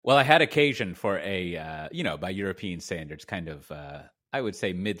Well, I had occasion for a, by European standards, kind of, I would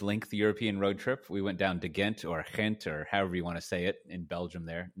say mid-length European road trip. We went down to Ghent or however you want to say it in Belgium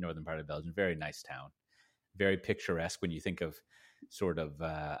there, northern part of Belgium. Very nice town. Very picturesque when you think of sort of,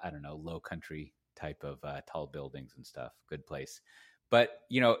 I don't know, low country type of tall buildings and stuff. Good place. But,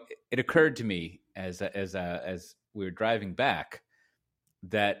 it occurred to me as we were driving back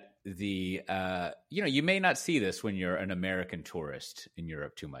that you may not see this when you're an American tourist in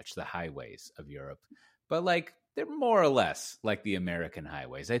Europe too much, the highways of Europe, but like they're more or less like the American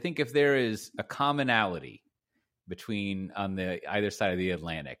highways. I think if there is a commonality between on the either side of the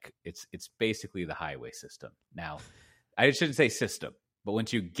Atlantic, it's basically the highway system. Now, I shouldn't say system, but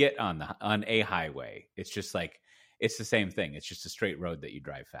once you get on a highway, it's just like it's the same thing. It's just a straight road that you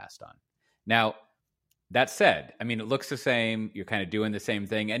drive fast on. Now, that said, I mean, it looks the same. You're kind of doing the same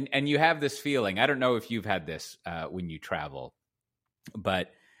thing. And you have this feeling. I don't know if you've had this when you travel,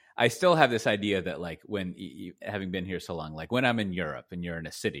 but I still have this idea that like when having been here so long, like when I'm in Europe and you're in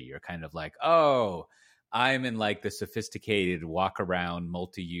a city, you're kind of like, oh, I'm in like the sophisticated walk around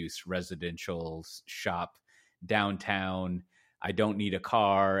multi-use residential shop downtown. I don't need a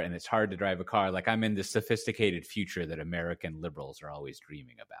car and it's hard to drive a car. Like I'm in the sophisticated future that American liberals are always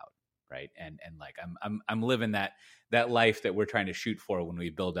dreaming about. Right. And like I'm living that life that we're trying to shoot for when we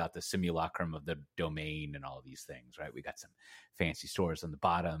build out the simulacrum of the domain and all of these things. Right. We got some fancy stores on the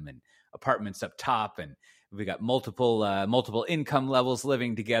bottom and apartments up top, and we got multiple income levels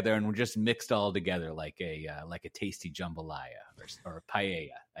living together, and we're just mixed all together like a tasty jambalaya or paella,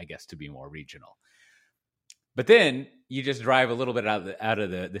 I guess, to be more regional. But then you just drive a little bit out of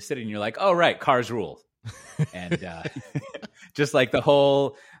the city and you're like, oh, right, cars rule. And just like the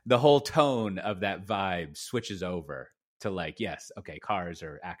whole tone of that vibe switches over to like, yes, okay, cars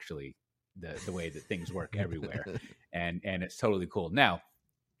are actually the way that things work everywhere. And it's totally cool. Now,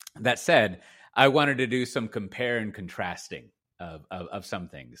 that said, I wanted to do some compare and contrasting of some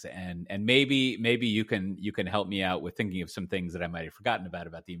things. And maybe you can help me out with thinking of some things that I might have forgotten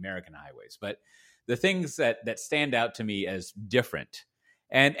about the American highways. But the things that stand out to me as different,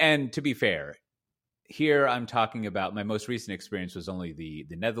 and to be fair, here I'm talking about my most recent experience was only the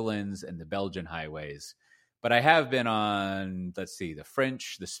Netherlands and the Belgian highways, but I have been on, let's see, the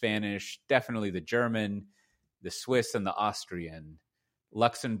French, the Spanish, definitely the German, the Swiss and the Austrian,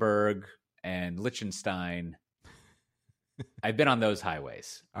 Luxembourg and Liechtenstein. I've been on those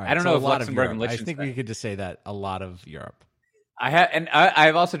highways. Right, I don't know if Luxembourg and I Liechtenstein. think we could just say that a lot of Europe.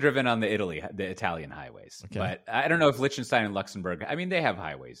 I've also driven on the Italian highways, okay. But I don't know if Liechtenstein and Luxembourg. I mean, they have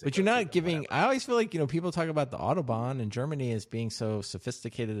highways. But you're not giving. I always feel like people talk about the Autobahn in Germany as being so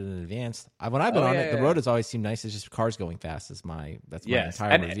sophisticated and advanced. When I've been on it, the road has always seemed nice. It's just cars going fast. That's my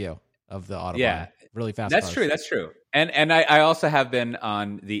entire review of the Autobahn. Yeah, really fast. That's cars. true. That's true. And I also have been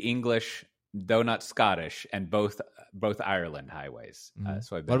on the English, though not Scottish, and both Ireland highways. Mm-hmm.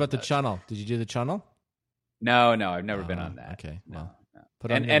 So I've been what about the Channel? Did you do the Channel? No, I've never been on that. Okay, well,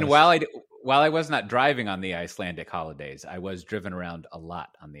 no. And while I was not driving on the Icelandic holidays, I was driven around a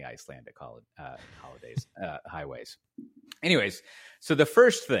lot on the Icelandic highways. Anyways, so the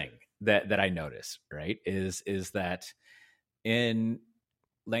first thing that I notice, right, is that in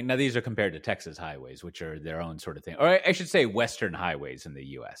like now these are compared to Texas highways, which are their own sort of thing, or I should say Western highways in the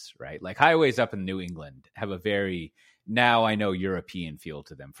U.S., right? Like highways up in New England have a very now I know European feel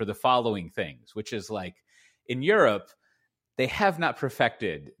to them for the following things, which is like. In Europe, they have not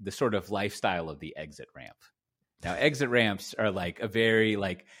perfected the sort of lifestyle of the exit ramp. Now, exit ramps are like a very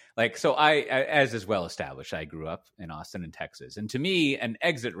like so I as is well established, I grew up in Austin and Texas. And to me, an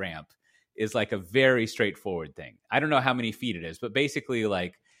exit ramp is like a very straightforward thing. I don't know how many feet it is, but basically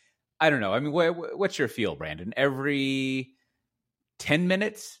like, I don't know. I mean, what's your feel, Brandon? Every 10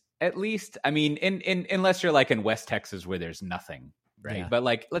 minutes at least? I mean, in unless you're like in West Texas where there's nothing, right? Yeah. But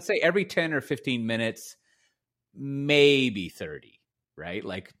like, let's say every 10 or 15 minutes, maybe 30, right?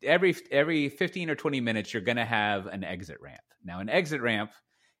 Like every 15 or 20 minutes, you're going to have an exit ramp. Now, an exit ramp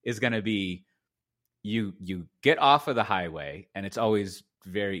is going to be you get off of the highway, and it's always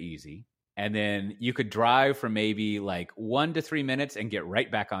very easy. And then you could drive for maybe like 1 to 3 minutes and get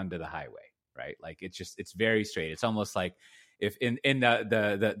right back onto the highway, right? Like it's very straight. It's almost like if in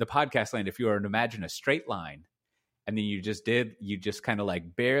the podcast land, if you were to imagine a straight line, and then you just kind of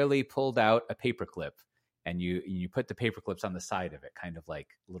like barely pulled out a paperclip. And you put the paper clips on the side of it, kind of like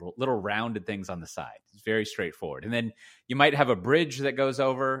little rounded things on the side. It's very straightforward. And then you might have a bridge that goes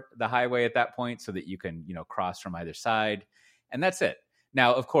over the highway at that point so that you can, cross from either side. And that's it.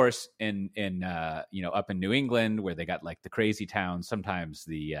 Now, of course, in up in New England where they got like the crazy towns, sometimes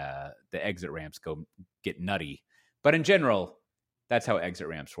the exit ramps get nutty. But in general, That's how exit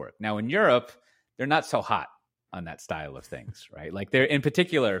ramps work. Now in Europe, they're not so hot on that style of things, right? Like they're in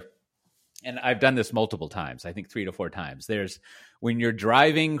particular, and I've done this multiple times, I think 3 to 4 times. There's when you're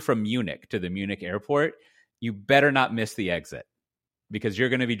driving from Munich to the Munich airport, you better not miss the exit because you're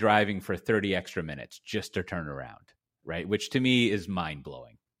going to be driving for 30 extra minutes just to turn around, right? Which to me is mind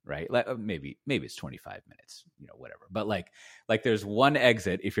blowing, right? Like maybe it's 25 minutes, whatever. But like there's one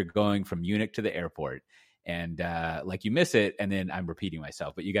exit if you're going from Munich to the airport, and like you miss it, and then I'm repeating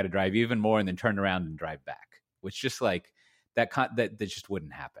myself, but you got to drive even more and then turn around and drive back, which just like that just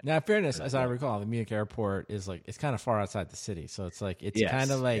wouldn't happen. Now, in fairness, as I recall, the Munich airport is like it's kind of far outside the city, so it's like it's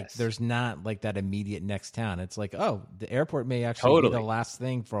kind of like there's not like that immediate next town. It's like the airport may actually be the last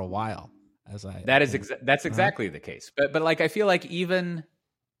thing for a while. That's exactly the case. But like I feel like even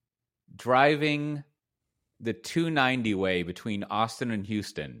driving the 290 way between Austin and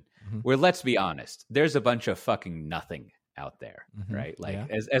Houston, where let's be honest, there's a bunch of fucking nothing out there, right? Like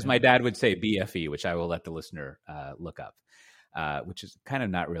as my dad would say, BFE, which I will let the listener look up. Which is kind of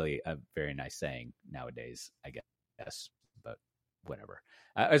not really a very nice saying nowadays, I guess, but whatever.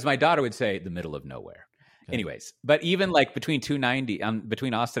 As my daughter would say, the middle of nowhere. Okay. Anyways, but even like between 290,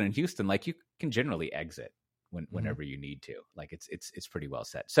 between Austin and Houston, like you can generally exit whenever you need to. Like it's pretty well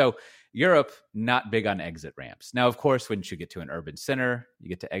set. So Europe, not big on exit ramps. Now, of course, once you get to an urban center, you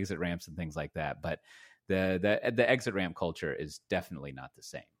get to exit ramps and things like that. But the exit ramp culture is definitely not the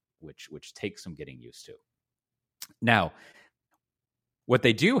same, which takes some getting used to. Now, what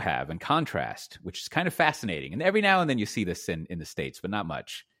they do have in contrast, which is kind of fascinating, and every now and then you see this in the States, but not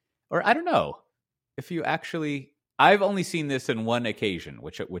much. Or I don't know if you actually, I've only seen this in one occasion,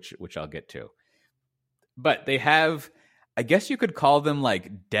 which I'll get to. But they have, I guess you could call them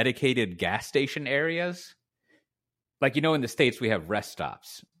like dedicated gas station areas. Like, in the States we have rest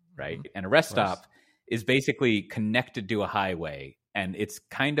stops, right? And a rest stop is basically connected to a highway, and it's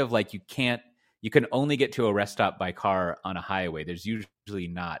kind of like you can only get to a rest stop by car on a highway. There's usually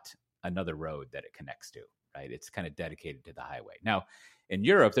not another road that it connects to, right? It's kind of dedicated to the highway. Now, in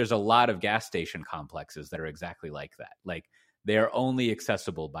Europe, there's a lot of gas station complexes that are exactly like that. Like they're only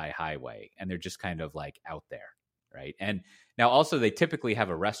accessible by highway, and they're just kind of like out there, right? And now also they typically have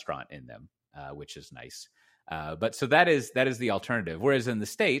a restaurant in them, which is nice. But so that is the alternative. Whereas in the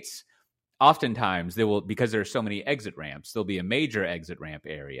States, oftentimes there will, because there are so many exit ramps, there'll be a major exit ramp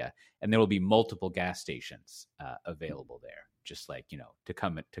area, and there will be multiple gas stations available there, just like to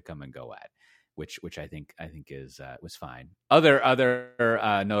come and go at, which I think was fine.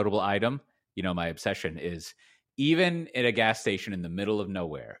 Other notable item, my obsession is even at a gas station in the middle of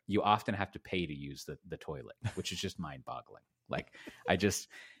nowhere, you often have to pay to use the toilet, which is just mind boggling. Like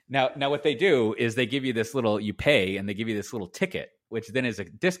now what they do is they give you this you pay and they give you this little ticket, which then is a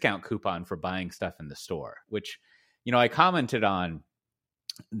discount coupon for buying stuff in the store, which, I commented on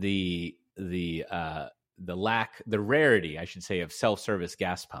the rarity, I should say, of self-service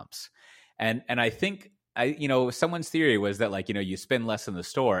gas pumps. And I think, someone's theory was that you spend less in the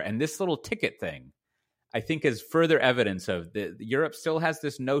store, and this little ticket thing, I think, is further evidence of Europe still has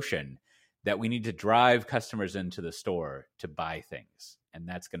this notion that we need to drive customers into the store to buy things. And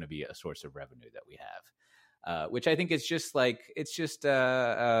that's going to be a source of revenue that we have. Which I think is just I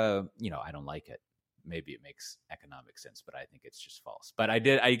don't like it. Maybe it makes economic sense, but I think it's just false. But I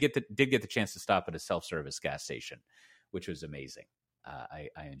did get the chance to stop at a self-service gas station, which was amazing. I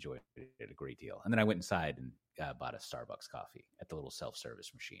enjoyed it a great deal. And then I went inside and bought a Starbucks coffee at the little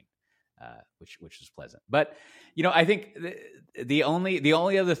self-service machine, which was pleasant. But I think the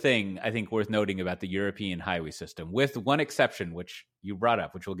only other thing I think worth noting about the European highway system, with one exception, which you brought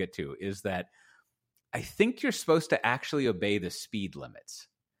up, which we'll get to, is that I think you're supposed to actually obey the speed limits,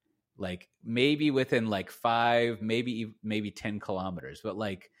 like maybe within 5, maybe 10 kilometers, but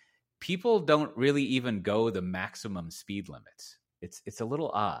people don't really even go the maximum speed limits. It's a little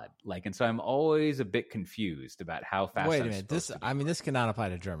odd, and so I'm always a bit confused about how fast. Wait a minute, this cannot apply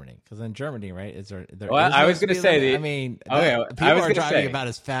to Germany, because in Germany, right? I was going to say, people are driving about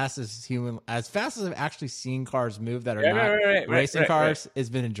as fast as I've actually seen cars move that are not racing cars. Has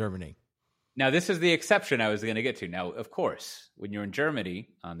been in Germany. Now, this is the exception I was going to get to. Now, of course, when you're in Germany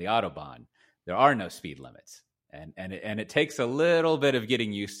on the Autobahn, there are no speed limits, and it takes a little bit of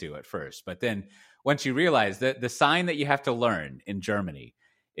getting used to at first, but then once you realize that the sign that you have to learn in Germany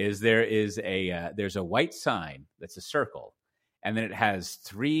is there's a white sign that's a circle, and then it has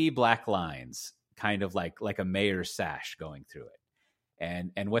 3 black lines, kind of like a mayor's sash going through it,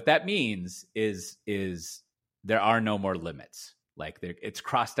 and what that means is there are no more limits. It's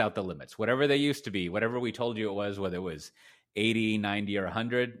crossed out the limits. Whatever they used to be, whatever we told you it was, whether it was 80, 90, or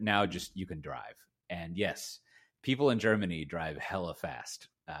 100, now just you can drive. And yes, people in Germany drive hella fast,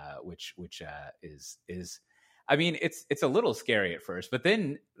 which is, I mean, it's a little scary at first, but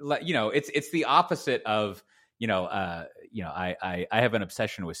then, you know, it's the opposite of, I have an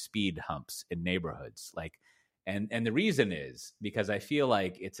obsession with speed humps in neighborhoods, like, and the reason is because I feel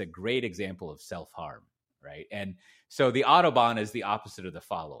like it's a great example of self-harm, right? And so the Autobahn is the opposite of the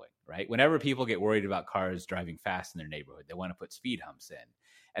following, right? Whenever people get worried about cars driving fast in their neighborhood, they want to put speed humps in.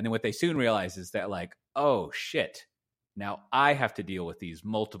 And then what they soon realize is that, like, oh shit, now I have to deal with these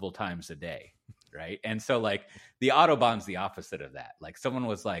multiple times a day, right? And so, like, the Autobahn's the opposite of that. Like, someone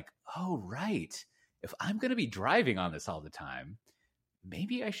was like, oh, right, if I'm going to be driving on this all the time,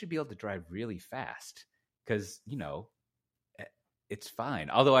 maybe I should be able to drive really fast because, you know, it's fine.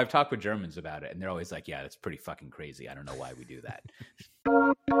 Although I've talked with Germans about it, and they're always like, yeah, that's pretty fucking crazy. I don't know why we do that.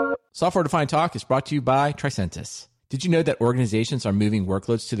 Software Defined Talk is brought to you by Tricentis. Did you know that organizations are moving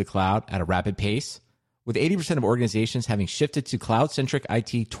workloads to the cloud at a rapid pace? With 80% of organizations having shifted to cloud-centric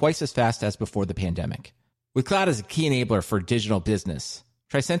IT twice as fast as before the pandemic. With cloud as a key enabler for digital business,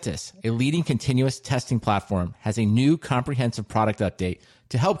 Tricentis, a leading continuous testing platform, has a new comprehensive product update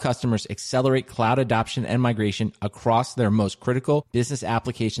to help customers accelerate cloud adoption and migration across their most critical business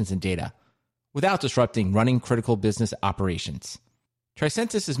applications and data, without disrupting running critical business operations.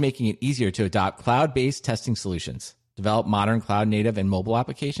 Tricentis is making it easier to adopt cloud-based testing solutions, develop modern cloud-native and mobile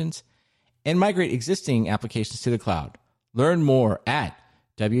applications, and migrate existing applications to the cloud. Learn more at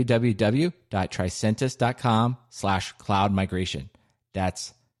www.tricentis.com/cloud migration.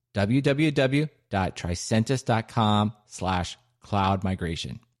 That's www.tricentis.com/cloud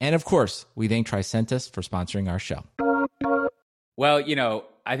migration. And of course, we thank Tricentis for sponsoring our show. Well, you know,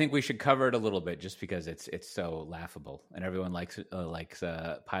 I think we should cover it a little bit just because it's so laughable, and everyone likes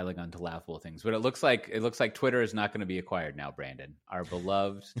piling onto laughable things. But it looks like Twitter is not going to be acquired now, Brandon. Our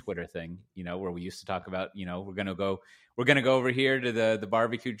beloved Twitter thing, you know, where we used to talk about, you know, we're gonna go over here to the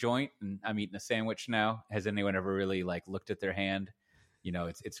barbecue joint, and I'm eating a sandwich now. Has anyone ever really, like, looked at their hand? You know,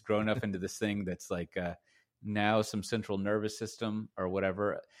 it's grown up into this thing that's like now some central nervous system or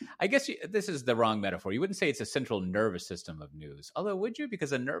whatever. I guess this is the wrong metaphor. You wouldn't say it's a central nervous system of news, although would you?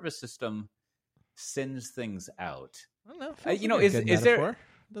 Because a nervous system sends things out. I don't know. You know, is there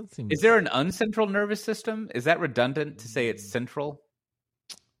an uncentral nervous system? Is that redundant to say it's central?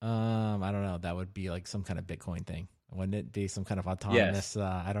 I don't know. That would be like some kind of Bitcoin thing. Wouldn't it be some kind of autonomous? Yes.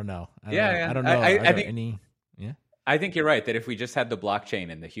 I don't know. I don't know. I think any. Yeah. I think you're right that if we just had the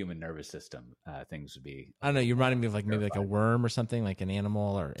blockchain and the human nervous system, things would be. I don't know. You're reminding me of like maybe like a worm or something, like an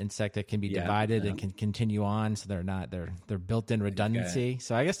animal or insect that can be divided and can continue on. So they're built-in redundancy.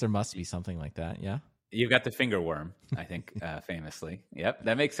 So I guess there must be something like that. Yeah. You've got the finger worm, I think, famously. Yep,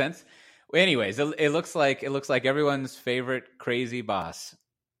 that makes sense. Anyways, it looks like everyone's favorite crazy boss,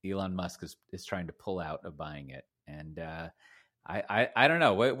 Elon Musk, is trying to pull out of buying it, and I don't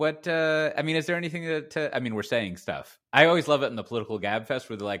know what I mean. Is there anything to I mean, we're saying stuff. I always love it in the political gab fest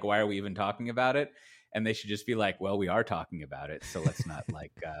where they're like, "Why are we even talking about it?" And they should just be like, "Well, we are talking about it, so let's not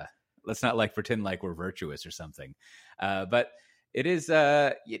like pretend like we're virtuous or something." But it is,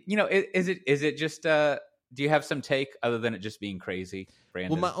 you know, is it just? Do you have some take other than it just being crazy,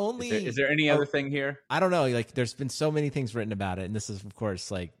 Brandon? Well, is there any other thing here? I don't know. Like, there's been so many things written about it, and this is, of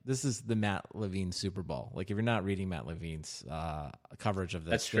course, like this is the Matt Levine Super Bowl. Like, if you're not reading Matt Levine's coverage of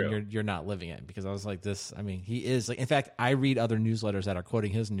this, then you're not living it. Because I was like, this. I mean, he is like. In fact, I read other newsletters that are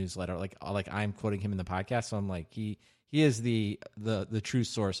quoting his newsletter, like I'm quoting him in the podcast. So I'm like, he is the true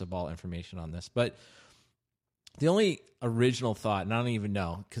source of all information on this, but. The only original thought, and I don't even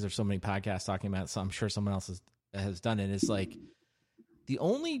know because there's so many podcasts talking about it, so I'm sure someone else has done it, is like the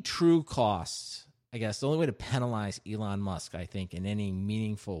only true cost, I guess, the only way to penalize Elon Musk, I think, in any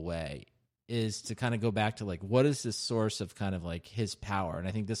meaningful way is to kind of go back to like, what is this source of kind of like his power? And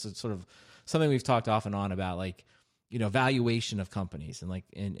I think this is sort of something we've talked off and on about, like, you know, valuation of companies and like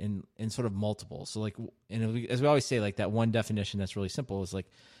in sort of multiples. So like, and as we always say, like that one definition that's really simple is like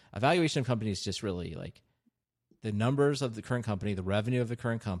a valuation of companies is just really like the numbers of the current company, the revenue of the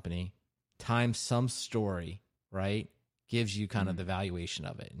current company, times some story, right, gives you kind of the valuation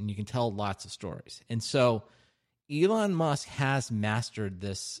of it. And you can tell lots of stories. And so Elon Musk has mastered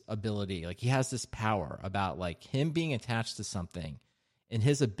this ability. Like, he has this power about like him being attached to something, and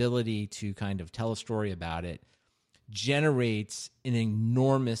his ability to kind of tell a story about it generates an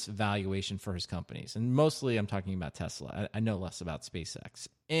enormous valuation for his companies. And mostly I'm talking about Tesla. I know less about SpaceX.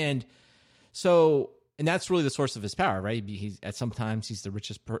 And so... And that's really the source of his power, right? Sometimes he's the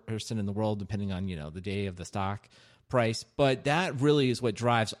richest person in the world, depending on, you know, the day of the stock price, but that really is what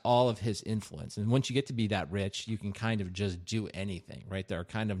drives all of his influence. And once you get to be that rich, you can kind of just do anything, right? There are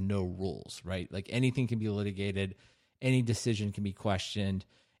kind of no rules, right? Like anything can be litigated, any decision can be questioned,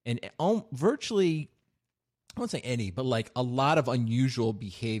 and virtually, I won't say any, but like a lot of unusual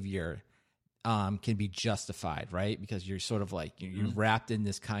behavior can be justified, right? Because you're sort of like, you're wrapped in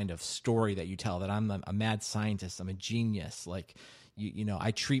this kind of story that you tell that I'm a mad scientist, I'm a genius, like, you know,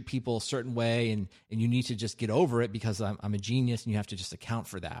 I treat people a certain way, and you need to just get over it because I'm a genius, and you have to just account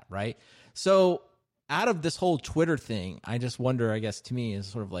for that, right? So out of this whole Twitter thing, I just wonder, I guess to me, is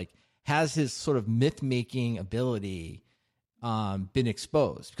sort of like, has his sort of myth-making ability been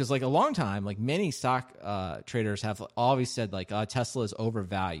exposed? Because like a long time, like many stock traders have always said like Tesla is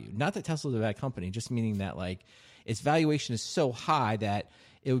overvalued. Not that Tesla is a bad company, just meaning that like its valuation is so high that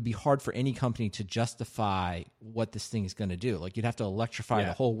it would be hard for any company to justify what this thing is going to do. Like you'd have to electrify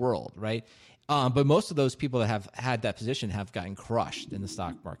the whole world, right? But most of those people that have had that position have gotten crushed in the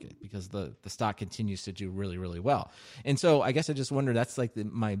stock market because the stock continues to do really, really well. And so I guess I just wonder, that's like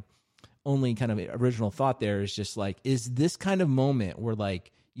my only kind of original thought there is just like, is this kind of moment where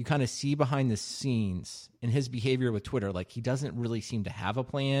like you kind of see behind the scenes in his behavior with Twitter, like he doesn't really seem to have a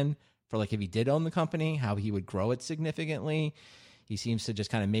plan for like if he did own the company, how he would grow it significantly. He seems to just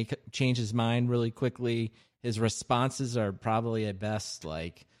kind of change his mind really quickly. His responses are probably at best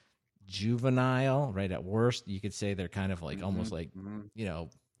like juvenile, right? At worst, you could say they're kind of like almost like, you know,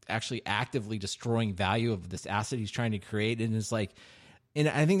 actually actively destroying value of this asset he's trying to create. And it's like, and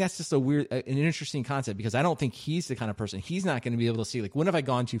I think that's just an interesting concept, because I don't think he's the kind of person, he's not going to be able to see like, when have I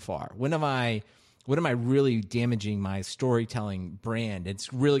gone too far? When am I really damaging my storytelling brand?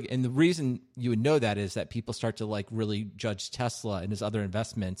 It's really, and the reason you would know that is that people start to like really judge Tesla and his other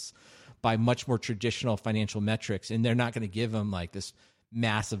investments by much more traditional financial metrics. And they're not going to give him like this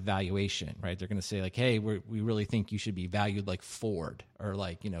massive valuation, right? They're going to say like, hey, we really think you should be valued like Ford or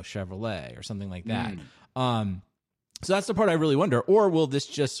like, you know, Chevrolet or something like that. So that's the part I really wonder. Or will this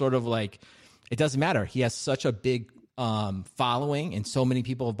just sort of like, it doesn't matter. He has such a big following, and so many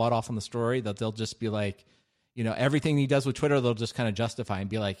people have bought off on the story that they'll just be like, you know, everything he does with Twitter, they'll just kind of justify and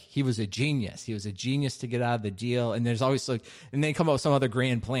be like, he was a genius. He was a genius to get out of the deal. And there's always like, and they come up with some other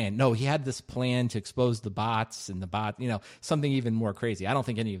grand plan. No, he had this plan to expose the bots and you know, something even more crazy. I don't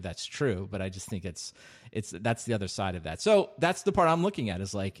think any of that's true, but I just think that's the other side of that. So that's the part I'm looking at,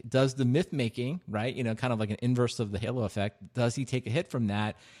 is like, does the myth making, right? You know, kind of like an inverse of the halo effect. Does he take a hit from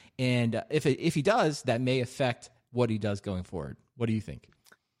that? And if he does, that may affect what he does going forward. What do you think?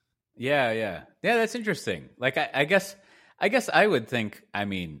 Yeah. That's interesting. Like, I guess I would think, I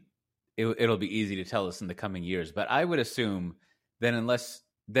mean, it'll be easy to tell us in the coming years, but I would assume that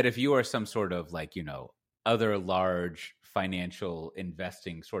if you are some sort of like, you know, other large financial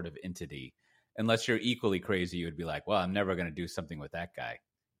investing sort of entity, unless you're equally crazy, you would be like, well, I'm never going to do something with that guy.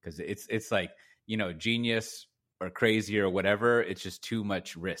 Cause it's like, you know, genius or crazy or whatever. It's just too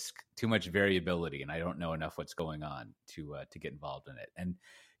much risk, too much variability. And I don't know enough what's going on to get involved in it. And,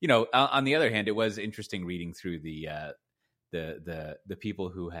 you know, on the other hand, it was interesting reading through the people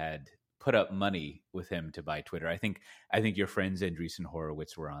who had put up money with him to buy Twitter. I think your friends Andreessen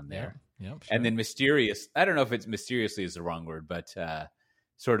Horowitz were on there. Yeah, sure. And then I don't know if it's mysteriously is the wrong word, but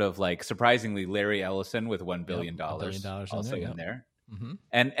sort of like surprisingly, Larry Ellison with $1 billion, also in there. Mm-hmm.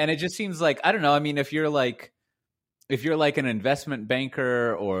 And it just seems like, I don't know. I mean, if you're like an investment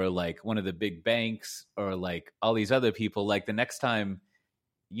banker or like one of the big banks or like all these other people, like the next time,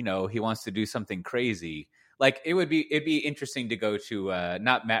 you know, he wants to do something crazy, like it'd be interesting to go to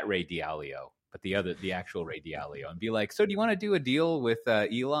not Matt Ray Diallo, but the actual Ray Diallo, and be like, so do you want to do a deal with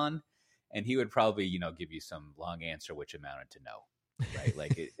Elon? And he would probably, you know, give you some long answer which amounted to no, right?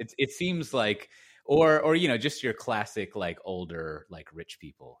 Like it seems like, or you know, just your classic like older like rich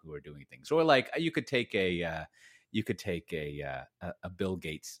people who are doing things, or like you could take a Bill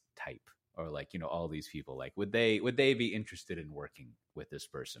Gates type, or like, you know, all these people, like would they be interested in working with this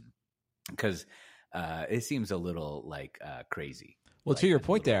person? Because it seems a little like crazy. Well, like, to your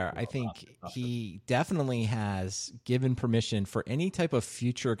point there, I think he definitely has given permission for any type of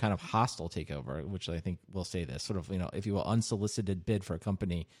future kind of hostile takeover, which I think we'll say this sort of, you know, if you will, unsolicited bid for a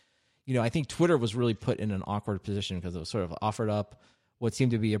company. You know, I think Twitter was really put in an awkward position because it was sort of offered up what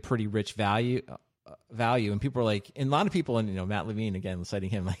seemed to be a pretty rich value, and people are like, and a lot of people, and you know, Matt Levine again citing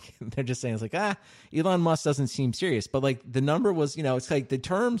him, like they're just saying it's like, Elon Musk doesn't seem serious, but like the number was, you know, it's like the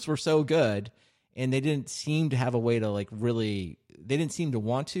terms were so good, and they didn't seem to have a way to like really, they didn't seem to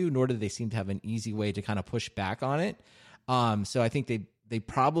want to, nor did they seem to have an easy way to kind of push back on it. So I think they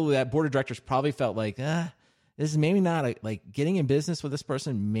probably, that board of directors probably felt like, this is maybe not like getting in business with this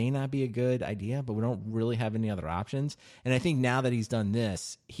person may not be a good idea, but we don't really have any other options. And I think now that he's done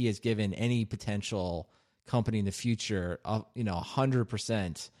this, he has given any potential company in the future,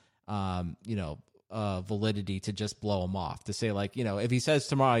 100%, validity to just blow him off, to say like, if he says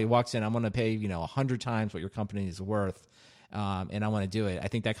tomorrow he walks in, I'm going to pay, 100 times what your company is worth. And I want to do it. I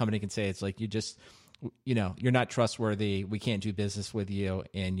think that company can say, it's like, you're not trustworthy. We can't do business with you.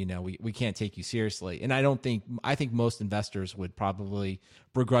 And, we can't take you seriously. And I think most investors would probably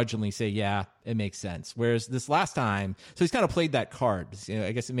begrudgingly say, yeah, it makes sense. Whereas this last time, so he's kind of played that card,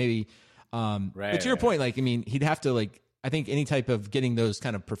 I guess it maybe, but to your point, like, I mean, he'd have to like, I think any type of getting those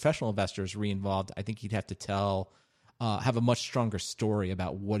kind of professional investors re-involved, I think he'd have to have a much stronger story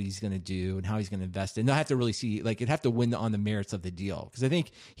about what he's going to do and how he's going to invest. And they'll have to really see, like, it'd have to win on the merits of the deal. Because I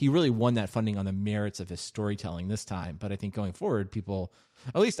think he really won that funding on the merits of his storytelling this time. But I think going forward, people,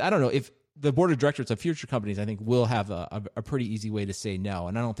 at least, I don't know, if the board of directors of future companies, I think will have a pretty easy way to say no.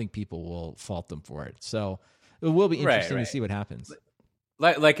 And I don't think people will fault them for it. So it will be interesting to see what happens.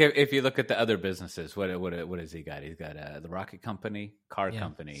 Like if you look at the other businesses, what has he got? He's got the rocket company, car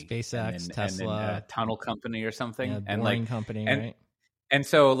company, SpaceX, Tesla, and then, tunnel company or something, and boring company, right? And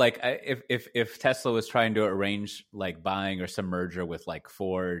so, like, if Tesla was trying to arrange like buying or some merger with like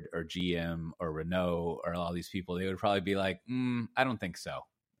Ford or GM or Renault or all these people, they would probably be like, I don't think so,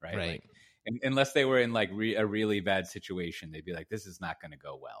 right? Like, unless they were in like a really bad situation, they'd be like, this is not going to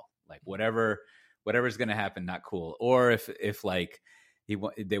go well. Like whatever's going to happen, not cool. Or if like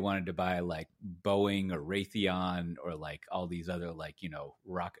they wanted to buy like Boeing or Raytheon or like all these other like,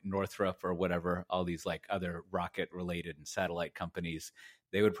 Northrop or whatever, all these like other rocket related and satellite companies,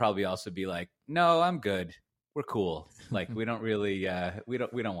 they would probably also be like, no, I'm good. We're cool. Like we don't really, we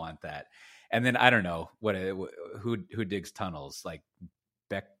don't want that. And then I don't know who digs tunnels, like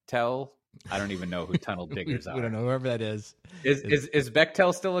Bechtel. I don't even know who tunnel diggers are. We don't know whoever that is. Is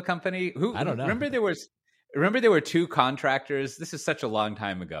Bechtel still a company? I don't know. Remember there were two contractors. This is such a long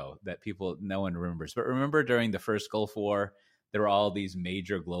time ago that no one remembers. But remember during the first Gulf War, there were all these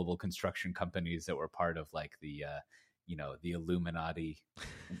major global construction companies that were part of like the Illuminati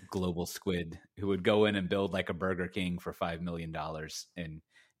global squid who would go in and build like a Burger King for $5 million in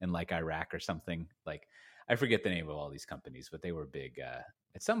like Iraq or something. Like I forget the name of all these companies, but they were big.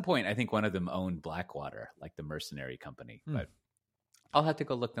 At some point, I think one of them owned Blackwater, like the mercenary company. But I'll have to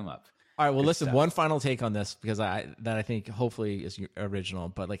go look them up. All right, well, listen, one final take on this, because I think hopefully is original,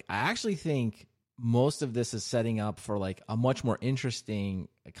 but like I actually think most of this is setting up for like a much more interesting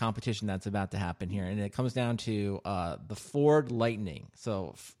competition that's about to happen here, and it comes down to the Ford Lightning.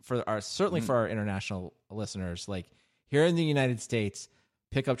 So for our international listeners, like here in the United States,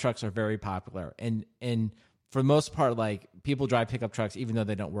 pickup trucks are very popular, and for the most part, like people drive pickup trucks even though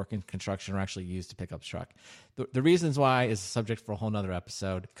they don't work in construction or actually use a pickup truck. The reasons why is a subject for a whole nother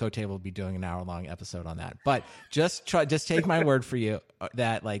episode. Cote will be doing an hour-long episode on that. But just take my word for you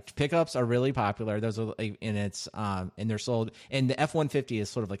that like pickups are really popular. Those are and they're sold. And the F-150 is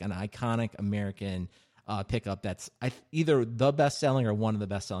sort of like an iconic American pickup that's either the best-selling or one of the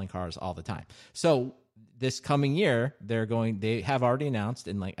best-selling cars all the time. So this coming year, they have already announced,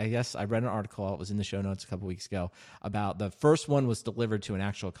 and like I guess I read an article, it was in the show notes a couple weeks ago, about the first one was delivered to an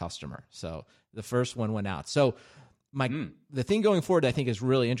actual customer. So the first one went out. So the thing going forward I think is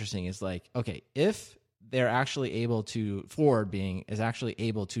really interesting is like, okay, if they're actually able to, Ford is actually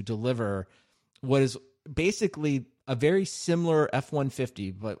able to deliver what is basically a very similar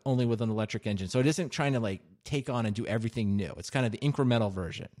F-150, but only with an electric engine. So it isn't trying to like take on and do everything new. It's kind of the incremental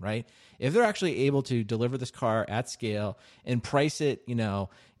version, right? If they're actually able to deliver this car at scale and price it,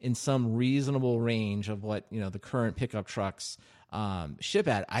 in some reasonable range of what, the current pickup trucks ship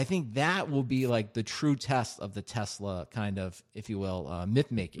at, I think that will be like the true test of the Tesla kind of, if you will,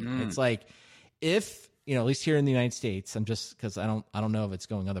 myth making. It's like, if, at least here in the United States, I'm just, cause I don't know if it's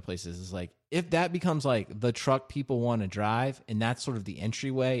going other places, is like, if that becomes like the truck people want to drive, and that's sort of the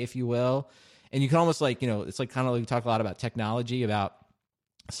entryway, if you will, and you can almost like, it's like kind of like we talk a lot about technology, about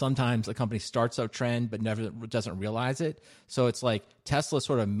sometimes a company starts a trend but never doesn't realize it. So it's like Tesla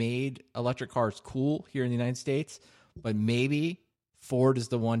sort of made electric cars cool here in the United States, but maybe Ford is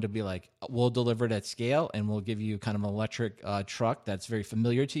the one to be like, we'll deliver it at scale and we'll give you kind of an electric truck that's very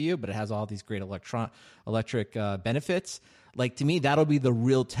familiar to you, but it has all these great electric benefits. Like, to me, that'll be the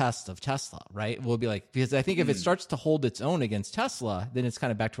real test of Tesla, right? We'll be like, because I think if it starts to hold its own against Tesla, then it's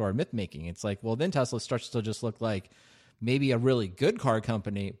kind of back to our myth making. It's like, well, then Tesla starts to just look like maybe a really good car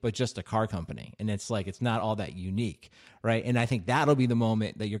company, but just a car company. And it's like, it's not all that unique, right? And I think that'll be the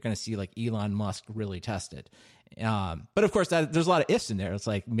moment that you're going to see like Elon Musk really tested. But of course, there's a lot of ifs in there. It's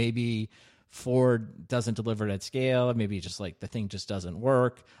like maybe Ford doesn't deliver it at scale. Maybe just like the thing just doesn't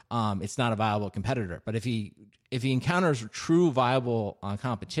work. It's not a viable competitor. But if he encounters true viable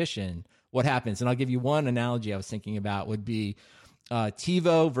competition, what happens? And I'll give you one analogy I was thinking about would be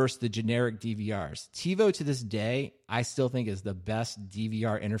TiVo versus the generic DVRs. TiVo to this day, I still think is the best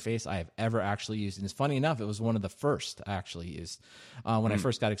DVR interface I have ever actually used. And it's funny enough, it was one of the first I actually used when I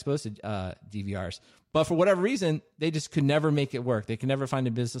first got exposed to DVRs. But for whatever reason, they just could never make it work. They could never find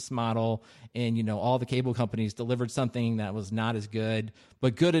a business model. And, all the cable companies delivered something that was not as good,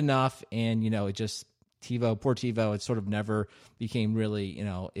 but good enough. And, it just, poor TiVo, it sort of never became really,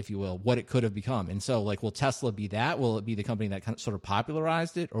 if you will, what it could have become. And so, will Tesla be that? Will it be the company that kind of sort of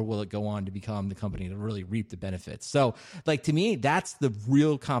popularized it? Or will it go on to become the company to really reap the benefits? So, to me, that's the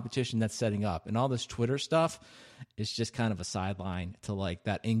real competition that's setting up. And all this Twitter stuff is just kind of a sideline to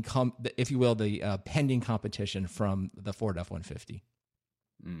that income, if you will, the pending competition from the Ford F-150.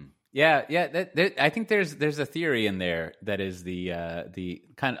 Yeah. I think there's a theory in there that is the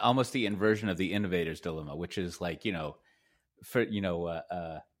kind of almost the inversion of the innovator's dilemma, which is as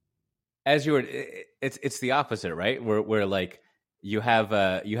you were, it's the opposite, right? Where you have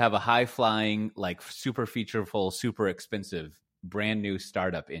a high flying, super featureful, super expensive, brand new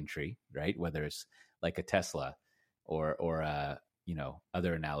startup entry, right? Whether it's like a Tesla or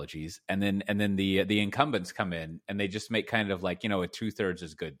other analogies, and then the incumbents come in and they just make kind of a 2/3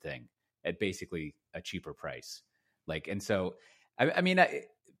 as good thing at basically a cheaper price. And so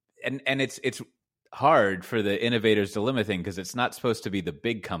it's hard for the innovator's dilemma thing, because it's not supposed to be the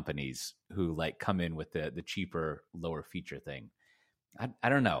big companies who come in with the cheaper, lower feature thing. I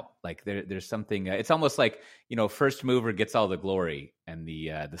don't know. There's something. It's almost first mover gets all the glory, and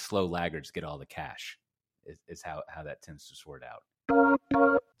the slow laggards get all the cash. Is how that tends to sort out.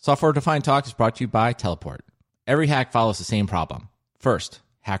 Software Defined Talk is brought to you by Teleport. Every hack follows the same problem. First,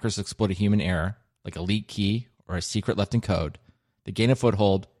 hackers exploit a human error, like a leak key or a secret left in code. They gain a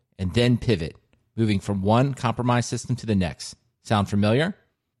foothold and then pivot, moving from one compromised system to the next. Sound familiar?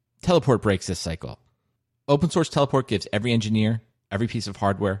 Teleport breaks this cycle. Open source Teleport gives every engineer, every piece of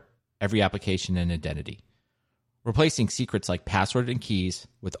hardware, every application an identity. Replacing secrets like password and keys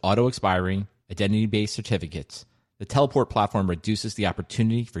with auto-expiring, identity-based certificates, the Teleport platform reduces the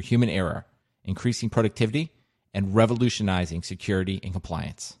opportunity for human error, increasing productivity and revolutionizing security and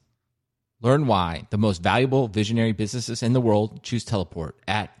compliance. Learn why the most valuable visionary businesses in the world choose Teleport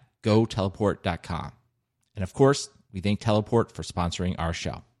at goteleport.com. And of course, we thank Teleport for sponsoring our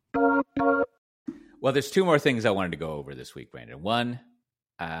show. Well, there's two more things I wanted to go over this week, Brandon. One,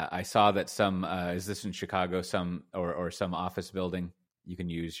 I saw that some is this in Chicago, some office building, you can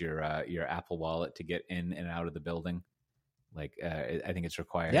use your Apple Wallet to get in and out of the building. I think it's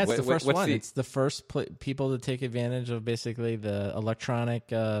required. Yeah, it's the first one. It's the first people to take advantage of basically the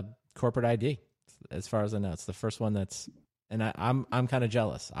electronic corporate ID. As far as I know, it's the first one that's. And I'm kind of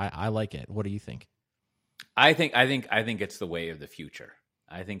jealous. I like it. What do you think? I think it's the way of the future.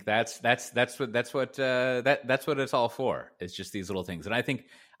 I think that's what it's all for. It's just these little things, and I think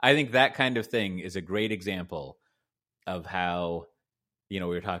that kind of thing is a great example of how, we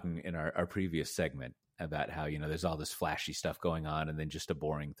were talking in our previous segment about how, there's all this flashy stuff going on, and then just a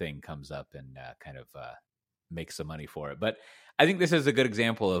boring thing comes up and kind of makes some money for it. But I think this is a good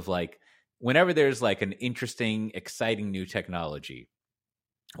example of whenever there's an interesting, exciting new technology,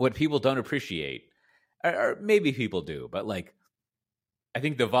 what people don't appreciate, or maybe people do, but I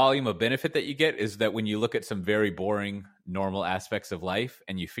think the volume of benefit that you get is that when you look at some very boring, normal aspects of life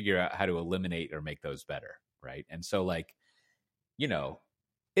and you figure out how to eliminate or make those better, right? And so it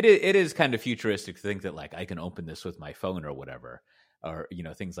is kind of futuristic to think that I can open this with my phone or whatever, or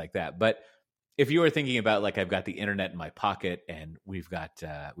things like that. But if you were thinking about I've got the internet in my pocket and we've got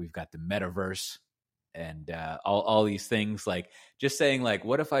the metaverse and all these things, just saying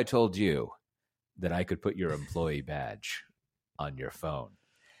what if I told you that I could put your employee badge on your phone?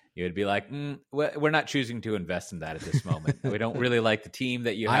 You would be we're not choosing to invest in that at this moment. We don't really like the team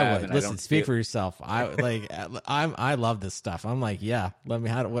that you have. Listen, speak for yourself. I love this stuff. I'm yeah. Let me.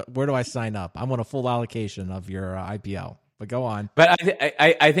 Where do I sign up? I want a full allocation of your IPO. But go on. But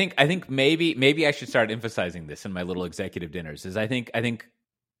I think maybe I should start emphasizing this in my little executive dinners. Is I think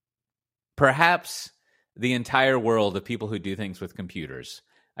perhaps the entire world of people who do things with computers.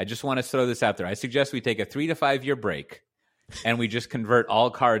 I just want to throw this out there. I suggest we take a 3 to 5 year break, and we just convert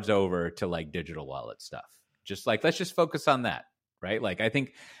all cards over to digital wallet stuff. Just let's just focus on that, right? I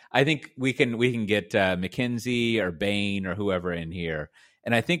think we can get McKinsey or Bain or whoever in here,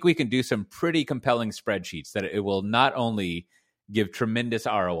 and I think we can do some pretty compelling spreadsheets that it will not only give tremendous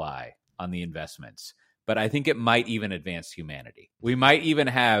ROI on the investments, but I think it might even advance humanity. We might even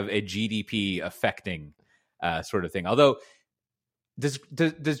have a GDP affecting sort of thing. Although, does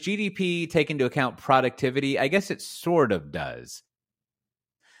GDP take into account productivity? I guess it sort of does.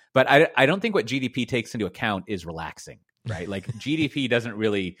 But I don't think what GDP takes into account is relaxing, right? Like GDP doesn't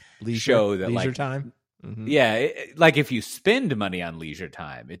really show that leisure time. Mm-hmm. Yeah, like if you spend money on leisure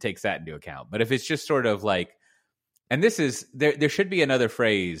time, it takes that into account. But if it's just sort of like, and this is there should be another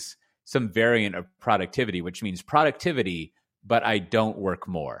phrase, some variant of productivity, which means productivity, but I don't work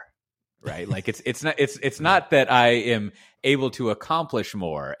more, right? Like it's not that I am able to accomplish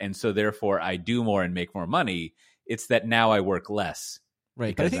more, and so therefore I do more and make more money. It's that now I work less.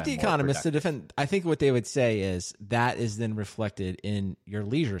 Right, but I think the economists, I think what they would say is that is then reflected in your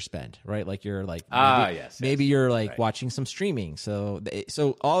leisure spend, right? Like you're like, maybe you're like watching some streaming. So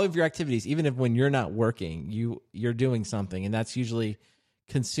all of your activities, even if when you're not working, you're doing something, and that's usually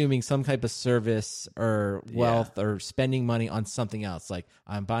consuming some type of service or wealth or spending money on something else. Like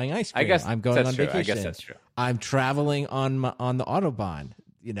I'm buying ice cream. I'm going on vacation. I guess that's true. I'm traveling on the Autobahn.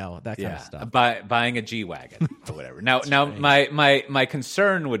 You know, that kind of stuff. Buying a G-Wagon or whatever. Now, my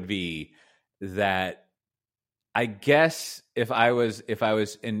concern would be that I guess if I was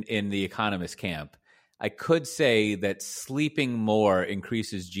in the economist camp, I could say that sleeping more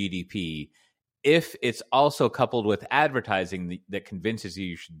increases GDP if it's also coupled with advertising that convinces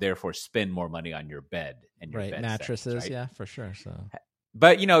you should therefore spend more money on your bed and your bed mattresses, settings, right? Yeah, for sure. So.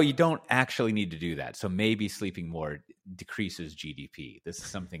 But, you don't actually need to do that. So maybe sleeping more decreases GDP. This is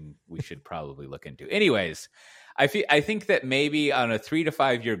something we should probably look into. Anyways, I think that maybe on a 3 to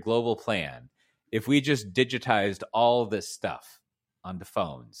 5 year global plan, if we just digitized all this stuff onto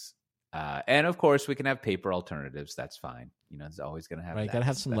phones, and of course we can have paper alternatives. That's fine. It's always going to have got to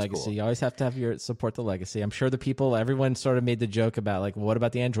have some legacy. Cool. You always have to have support the legacy. I'm sure everyone sort of made the joke about like, well, what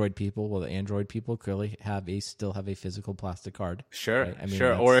about the Android people? Well, the Android people clearly still have a physical plastic card. Sure, right?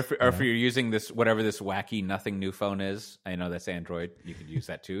 Sure. Or if you're using whatever this wacky nothing new phone is, I know that's Android. You could use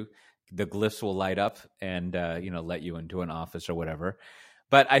that too. The glyphs will light up and let you into an office or whatever.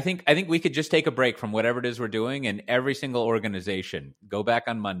 But I think we could just take a break from whatever it is we're doing, and every single organization go back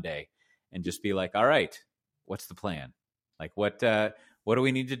on Monday and just be like, all right, what's the plan? Like what do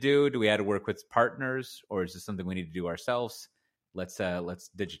we need to do? Do we have to work with partners, or is this something we need to do ourselves? Let's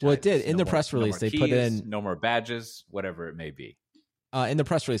digitize. Well, it did in the press release. They put in no more badges, whatever it may be. In the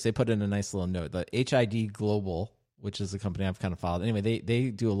press release, they put in a nice little note. The HID Global, which is a company I've kind of followed. Anyway,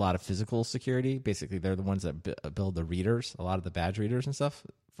 they do a lot of physical security. Basically, they're the ones that build the readers, a lot of the badge readers and stuff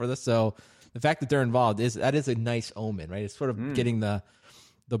for this. So the fact that they're involved is a nice omen, right? It's sort of getting the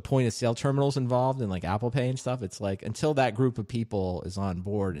point of sale terminals involved in like Apple Pay and stuff. It's like until that group of people is on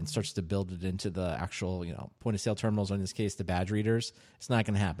board and starts to build it into the actual, point of sale terminals, or in this case, the badge readers, it's not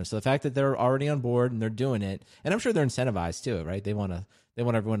going to happen. So the fact that they're already on board and they're doing it, and I'm sure they're incentivized too, right? They want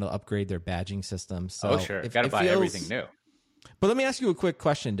everyone to upgrade their badging system. So sure. Got to buy everything new. But let me ask you a quick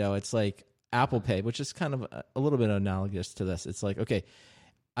question though. It's like Apple Pay, which is kind of a little bit analogous to this. It's like, okay,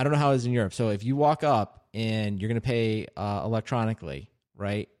 I don't know how it is in Europe. So if you walk up and you're going to pay electronically,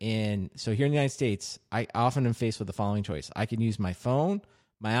 right? And so here in the United States, I often am faced with the following choice. I can use my phone,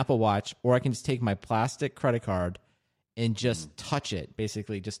 my Apple Watch, or I can just take my plastic credit card and just touch it,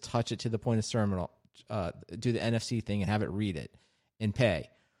 basically just touch it to the point of terminal, do the NFC thing and have it read it and pay.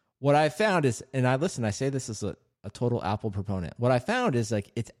 What I found is, and I say this as a total Apple proponent. What I found is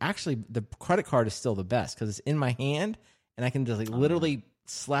like, it's actually, the credit card is still the best because it's in my hand and I can just like literally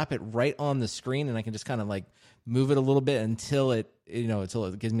slap it right on the screen and I can just kind of like move it a little bit until it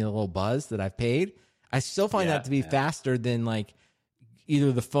gives me a little buzz that I've paid. I still find that to be faster than like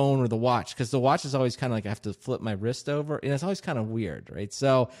either the phone or the watch, because the watch is always kind of like I have to flip my wrist over and it's always kind of weird, right?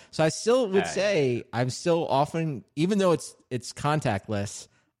 So I still would say I'm still often, even though it's contactless,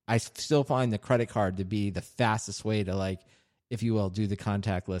 I still find the credit card to be the fastest way to, like, if you will, do the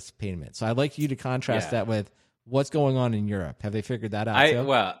contactless payment. So I'd like you to contrast that with what's going on in Europe. Have they figured that out too?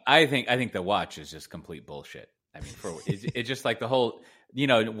 Well, I think the watch is just complete bullshit. I mean, it's just like the whole,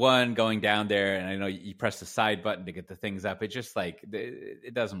 one going down there, and I know you press the side button to get the things up. It's just like,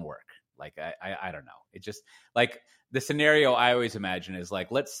 it doesn't work. Like, I don't know. It just, like, the scenario I always imagine is like,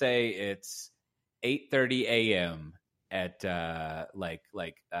 let's say it's 8:30 a.m. at the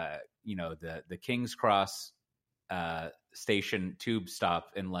King's Cross station tube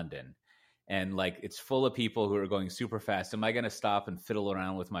stop in London. And like, it's full of people who are going super fast. Am I going to stop and fiddle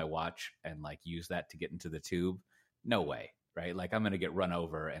around with my watch and like use that to get into the tube? No way. Right. Like, I'm going to get run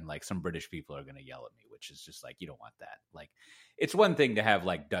over and like some British people are going to yell at me, which is just like, you don't want that. Like, it's one thing to have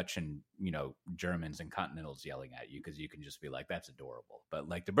like Dutch and, Germans and Continentals yelling at you because you can just be like, that's adorable. But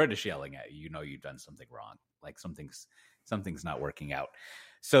like the British yelling at you, you've done something wrong. Like something's not working out.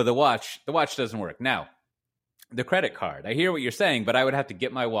 So the watch doesn't work. Now, the credit card, I hear what you're saying, but I would have to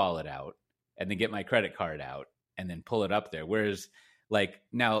get my wallet out and then get my credit card out and then pull it up there. Whereas like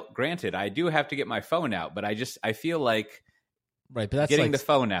now, granted, I do have to get my phone out, but I feel like right, but that's getting the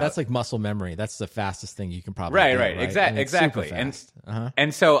phone out. That's like muscle memory. That's the fastest thing you can probably do. Right. Exactly.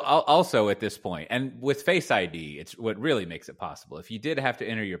 And so also at this point, and with Face ID, it's what really makes it possible. If you did have to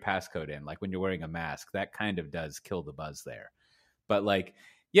enter your passcode in, like when you're wearing a mask, that kind of does kill the buzz there. But like,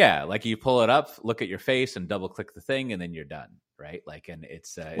 yeah, like you pull it up, look at your face, and double click the thing, and then you're done, right? Like, and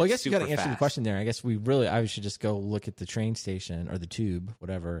it's well, I guess you got to answer the question there. I guess I should just go look at the train station or the tube,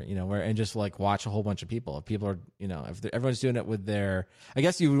 whatever, and just like watch a whole bunch of people. If people are, if everyone's doing it with their, I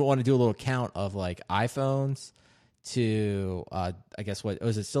guess you would want to do a little count of like iPhones to, I guess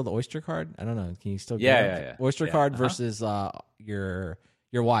is it still the Oyster card? I don't know. Can you still get Oyster card versus your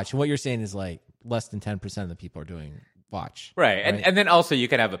watch? And what you're saying is like less than 10% of the people are doing watch, right? And then also you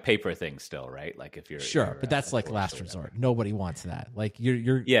can have a paper thing still, right? Like if you're but that's like last resort. Nobody wants that. Like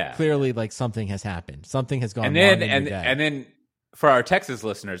you're clearly like something has happened, something has gone wrong. And then for our Texas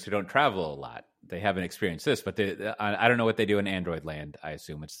listeners who don't travel a lot, they haven't experienced this, but I don't know what they do in Android land. I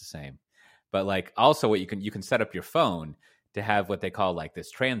assume it's the same, but like also what you can set up your phone to have what they call like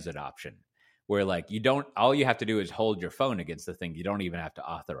this transit option, where like all you have to do is hold your phone against the thing. You don't even have to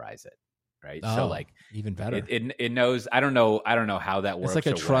authorize it. Right. Oh, so like even better. It knows. I don't know how that works. It's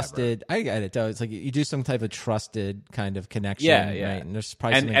like a trusted. Whatever. I get it though. It's like you do some type of trusted kind of connection. Yeah. Right. And there's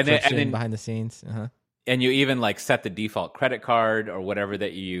probably some encryption behind the scenes. Uh-huh. And you even like set the default credit card or whatever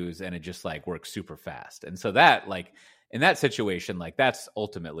that you use, and it just like works super fast. And so that like in that situation, like that's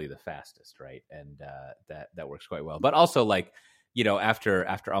ultimately the fastest, right? And that works quite well. But also like after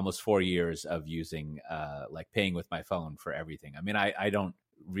almost 4 years of using like paying with my phone for everything. I mean, I don't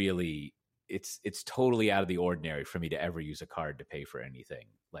really. It's totally out of the ordinary for me to ever use a card to pay for anything.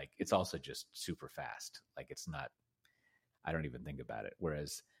 Like it's also just super fast. Like it's not, I don't even think about it.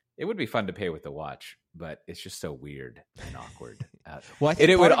 Whereas it would be fun to pay with the watch, but it's just so weird and awkward. Well,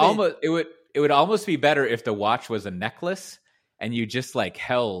 it would almost be better if the watch was a necklace and you just like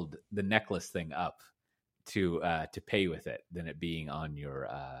held the necklace thing up to pay with it than it being on your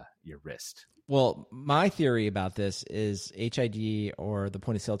wrist. Well, my theory about this is HID or the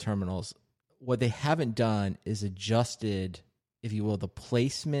point of sale terminals, what they haven't done is adjusted, if you will, the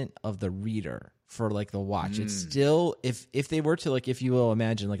placement of the reader for like the watch. It's still, if they were to like, if you will,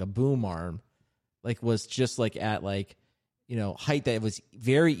 imagine like a boom arm, like was just like at like, height that it was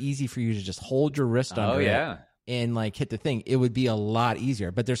very easy for you to just hold your wrist under it and like hit the thing. It would be a lot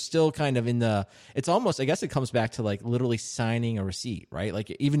easier, but they're still kind of it's almost, I guess it comes back to like literally signing a receipt, right? Like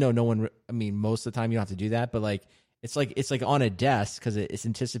even though most of the time you don't have to do that, but like, it's like on a desk because it's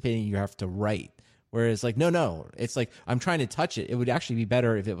anticipating you have to write. Whereas like, no, it's like I'm trying to touch it. It would actually be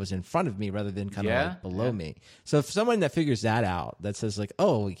better if it was in front of me rather than kind of like below me. So if someone that figures that out, that says like,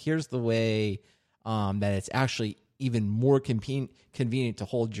 oh, here's the way that it's actually even more convenient to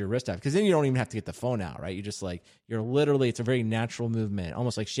hold your wrist out, because then you don't even have to get the phone out, right? You just like, it's a very natural movement,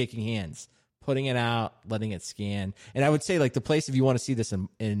 almost like shaking hands, putting it out, letting it scan. And I would say like the place, if you want to see this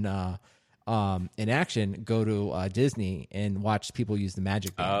in action, go to Disney and watch people use the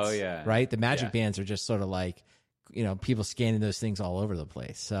Magic Bands. Oh yeah, right. The Magic Bands are just sort of like, people scanning those things all over the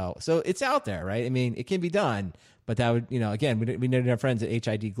place. So it's out there, right? I mean, it can be done, but that would, again, we need our friends at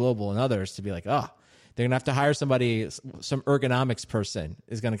HID Global and others to be like, they're gonna have to hire somebody, some ergonomics person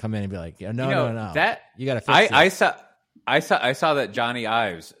is gonna come in and be like, no, that you got to fix it. I saw that Johnny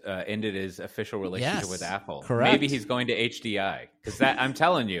Ives ended his official relationship with Apple. Correct. Maybe he's going to HDI, because that I'm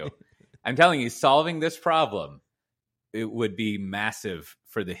telling you, solving this problem, it would be massive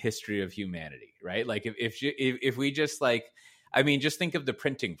for the history of humanity, right? Like if we just like, just think of the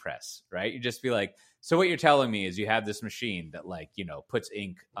printing press, right? You just be like, so what you're telling me is you have this machine that like, puts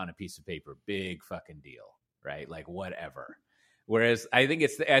ink on a piece of paper, big fucking deal, right? Like whatever. Whereas I think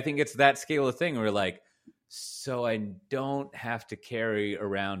it's that scale of thing where like, so I don't have to carry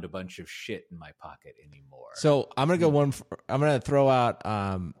around a bunch of shit in my pocket anymore. So I'm going to throw out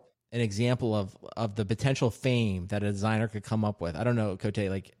an example of the potential fame that a designer could come up with. I don't know, Cote,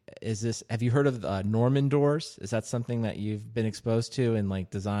 like, have you heard of Norman doors? Is that something that you've been exposed to in like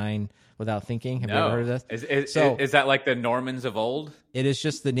design without thinking? Have you ever heard of this? Is that like the Normans of old? It is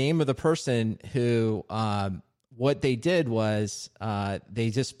just the name of the person who, what they did was they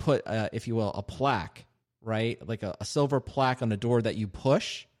just put, if you will, a plaque, right? Like a silver plaque on a door that you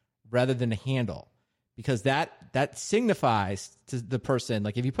push rather than a handle. because that signifies to the person,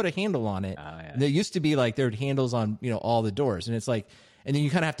 like if you put a handle on it, there used to be like there are handles on, all the doors, and it's like, and then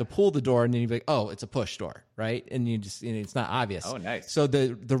you kind of have to pull the door, and then you're like, oh, it's a push door, right? And you just, it's not obvious. Oh, nice. So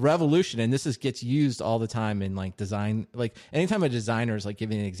the revolution, and this gets used all the time in like design, like anytime a designer is like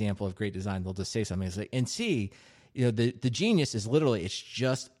giving an example of great design, they'll just say something. It's like, and see, the genius is literally, it's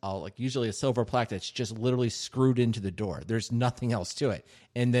just like usually a silver plaque that's just literally screwed into the door. There's nothing else to it.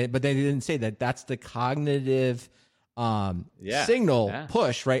 But they didn't say that that's the cognitive signal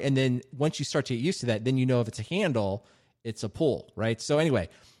push, right? And then once you start to get used to that, then if it's a handle, it's a pull, right? So anyway,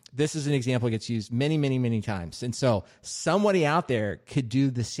 this is an example that gets used many, many, many times. And so somebody out there could do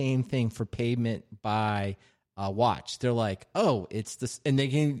the same thing for payment by watch. They're like, oh, it's this, and they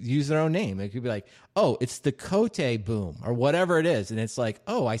can use their own name. It could be like, oh, it's the Cote Boom or whatever it is. And it's like,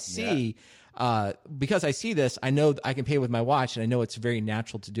 oh, I see. Because I see this, I know I can pay with my watch, and I know it's very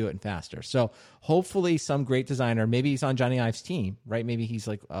natural to do it and faster. So hopefully some great designer, maybe he's on Johnny Ive's team, right? Maybe he's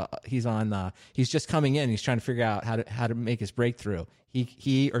like, he's just coming in. He's trying to figure out how to make his breakthrough.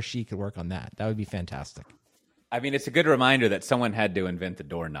 He or she could work on that. That would be fantastic. I mean, it's a good reminder that someone had to invent the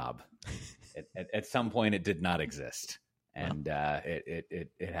doorknob. At some point, it did not exist, and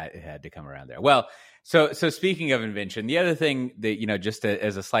it had to come around there. Well, so speaking of invention, the other thing that just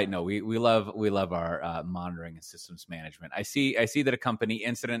as a slight note, we love our monitoring and systems management. I see that a company,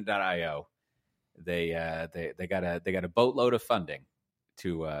 Incident.io, they got a boatload of funding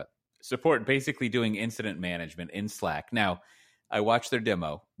to support basically doing incident management in Slack. Now, I watched their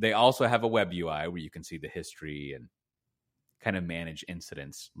demo. They also have a web UI where you can see the history and kind of manage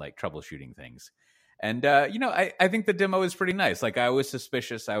incidents, like troubleshooting things. And, I think the demo is pretty nice. Like, I was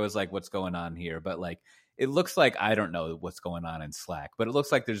suspicious. I was like, what's going on here? But like, it looks like, I don't know what's going on in Slack, but it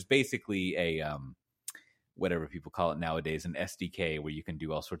looks like there's basically a, whatever people call it nowadays, an SDK where you can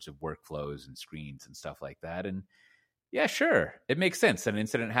do all sorts of workflows and screens and stuff like that. And yeah, sure. It makes sense. An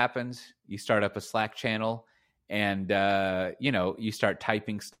incident happens. You start up a Slack channel and, you start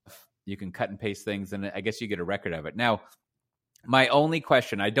typing stuff. You can cut and paste things, and I guess you get a record of it. Now, my only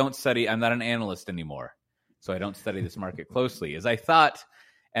question, I'm not an analyst anymore, so I don't study this market closely, is I thought,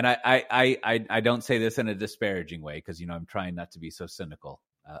 and I don't say this in a disparaging way, because, I'm trying not to be so cynical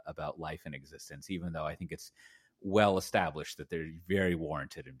about life and existence, even though I think it's well established that they're very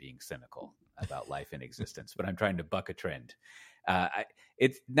warranted in being cynical about life and existence, but I'm trying to buck a trend.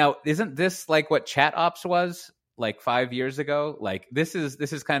 Now, isn't this like what ChatOps was? Like 5 years ago, like this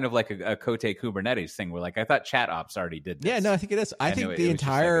is kind of like a Cote Kubernetes thing, where like I thought ChatOps already did this. Yeah, no, I think it is. I think the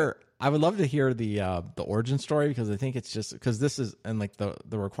entire. I would love to hear the origin story, because I think it's just because this is, and like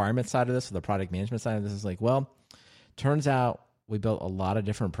the requirement side of this, or the product management side of this is like, well, turns out we built a lot of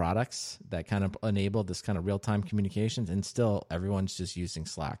different products that kind of enabled this kind of real time communications, and still everyone's just using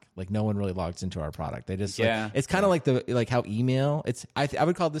Slack. Like no one really logs into our product. They just it's kind of like how email. It's I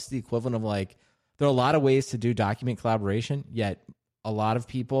would call this the equivalent of like. There are a lot of ways to do document collaboration, yet a lot of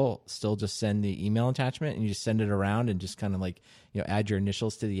people still just send the email attachment, and you just send it around and just kind of like, add your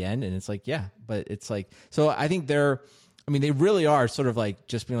initials to the end. And it's like, yeah, but it's like, so I think they really are sort of like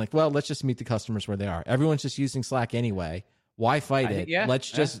just being like, well, let's just meet the customers where they are. Everyone's just using Slack anyway. Why fight it?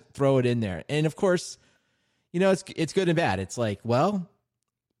 Let's just throw it in there. And of course, it's good and bad. It's like, well,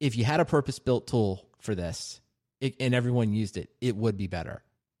 if you had a purpose-built tool for this and everyone used it, it would be better.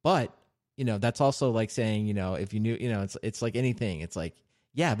 But that's also like saying, if you knew, it's like anything. It's like,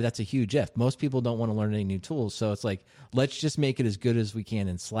 yeah, but that's a huge if. Most people don't want to learn any new tools. So it's like, let's just make it as good as we can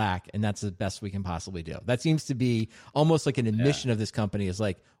in Slack. And that's the best we can possibly do. That seems to be almost like an admission of this company, is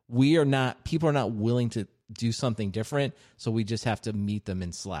like, people are not willing to do something different. So we just have to meet them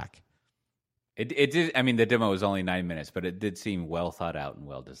in Slack. It did. I mean, the demo was only 9 minutes, but it did seem well thought out and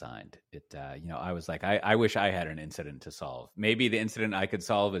well designed. I was like, I wish I had an incident to solve. Maybe the incident I could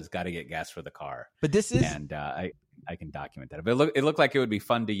solve is got to get gas for the car. But this is, and I can document that. But it looked like it would be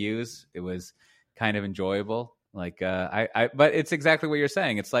fun to use. It was kind of enjoyable. Like, but it's exactly what you're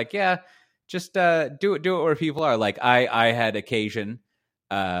saying. It's like, yeah, just do it where people are. Like, I had occasion,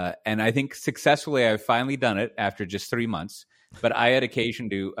 and I think successfully I've finally done it after just 3 months. But I had occasion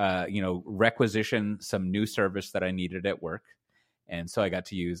to, requisition some new service that I needed at work. And so I got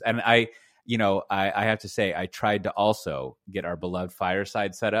to use, and I have to say, I tried to also get our beloved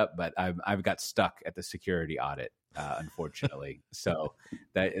Fireside set up, but I've got stuck at the security audit, unfortunately. So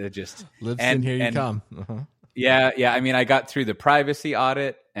that it just lives in here. You come. Uh-huh. Yeah. I mean, I got through the privacy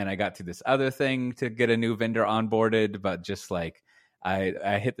audit, and I got through this other thing to get a new vendor onboarded, but just like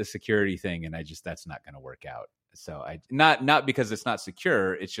I hit the security thing, and that's not going to work out. So not because it's not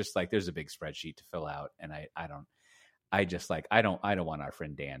secure. It's just like there's a big spreadsheet to fill out, and I don't want our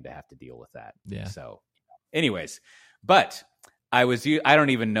friend Dan to have to deal with that. Yeah. So Anyways, but I don't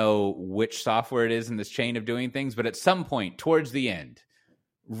even know which software it is in this chain of doing things, but at some point towards the end,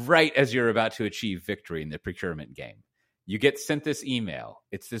 right as you're about to achieve victory in the procurement game, you get sent this email.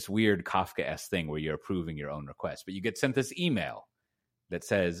 It's this weird Kafka-esque thing where you're approving your own request, but you get sent this email that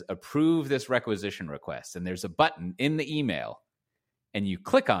says, approve this requisition request. And there's a button in the email, and you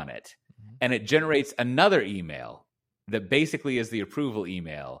click on it, and it generates another email that basically is the approval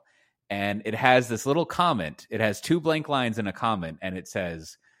email. And it has this little comment. It has 2 blank lines and a comment, and it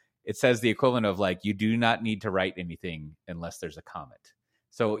says the equivalent of like, you do not need to write anything unless there's a comment.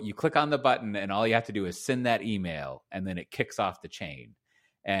 So you click on the button, and all you have to do is send that email, and then it kicks off the chain.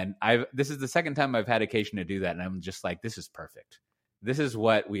 And this is the second time I've had occasion to do that, and I'm just like, this is perfect. This is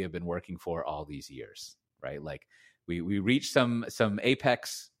what we have been working for all these years, right? Like we reached some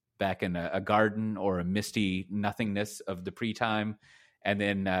apex back in a garden or a misty nothingness of the pre-time. And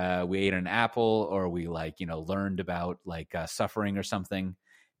then we ate an apple, or we learned about suffering or something.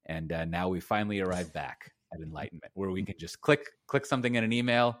 And now we finally arrived back at enlightenment, where we can just click something in an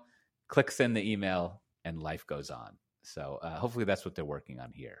email, click send the email, and life goes on. So hopefully that's what they're working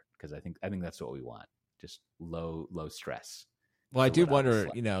on here, because I think that's what we want. Just low stress. Well, I do wonder,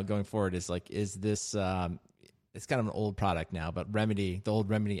 going forward, is this, it's kind of an old product now, but Remedy, the old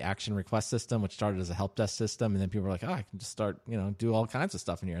Remedy action request system, which started as a help desk system, and then people were like, I can just start, do all kinds of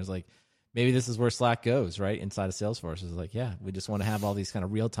stuff in here. It's like, maybe this is where Slack goes, right? Inside of Salesforce is like, yeah, we just want to have all these kind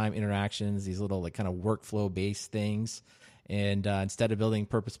of real-time interactions, these little kind of workflow-based things. And instead of building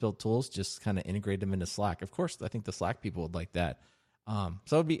purpose-built tools, just kind of integrate them into Slack. Of course, I think the Slack people would like that.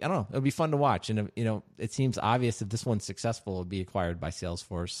 So it'd be fun to watch. And, it seems obvious if this one's successful, it'd be acquired by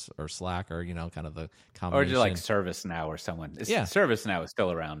Salesforce or Slack or, kind of the combination. Or like ServiceNow or someone. ServiceNow is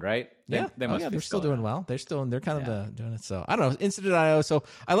still around, right? They're still doing well. They're kind of doing it. So I don't know. Incident.io. So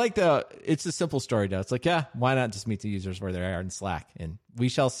I like it's a simple story though. It's like, why not just meet the users where they are in Slack? And we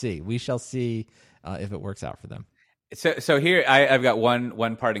shall see. If it works out for them. So here I've got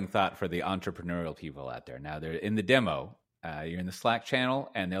one parting thought for the entrepreneurial people out there. Now they're in the demo. You're in the Slack channel,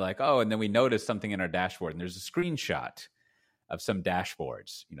 and they're like, and then we noticed something in our dashboard, and there's a screenshot of some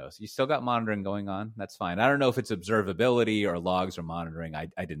dashboards. So you still got monitoring going on. That's fine. I don't know if it's observability or logs or monitoring.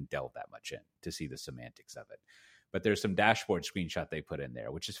 I didn't delve that much in to see the semantics of it. But there's some dashboard screenshot they put in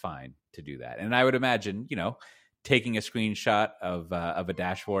there, which is fine to do that. And I would imagine, taking a screenshot of a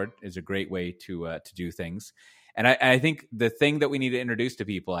dashboard is a great way to do things. And I think the thing that we need to introduce to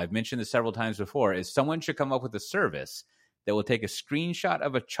people, I've mentioned this several times before, is someone should come up with a service that will take a screenshot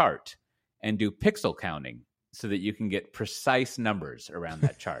of a chart and do pixel counting so that you can get precise numbers around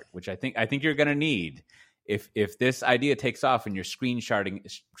that chart, which I think you're going to need if this idea takes off and you're screenshotting,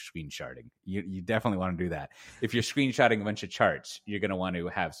 you definitely want to do that. If you're screenshotting a bunch of charts, you're going to want to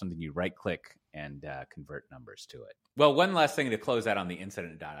have something you right click and convert numbers to it. Well, one last thing to close out on the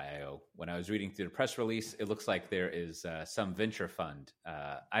incident.io. When I was reading through the press release, it looks like there is some venture fund.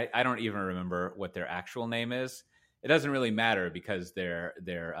 I don't even remember what their actual name is. It doesn't really matter because they're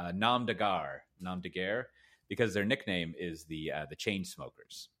nom de guerre, because their nickname is the chain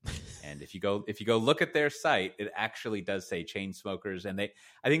smokers. And if you go look at their site, it actually does say chain smokers, and I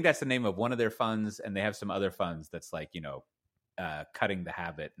think that's the name of one of their funds, and they have some other funds that's like cutting the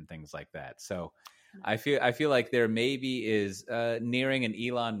habit and things like that. So I feel like there maybe is nearing an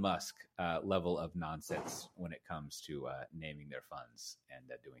Elon Musk level of nonsense when it comes to naming their funds and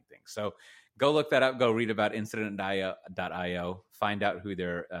doing things. So go look that up. Go read about incident.io. Find out who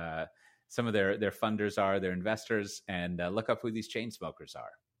some of their funders are, their investors, and look up who these chain smokers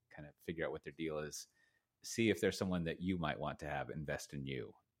are. Kind of figure out what their deal is. See if there's someone that you might want to have invest in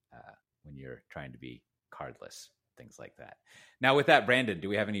you when you're trying to be cardless. Things like that. Now, with that, Brandon, do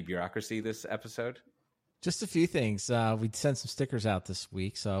we have any bureaucracy this episode? Just a few things. We sent some stickers out this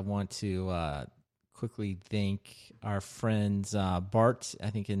week, so I want to quickly thank our friends Bart, I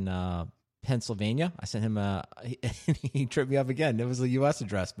think in Pennsylvania. I sent him he tripped me up again. It was a U.S.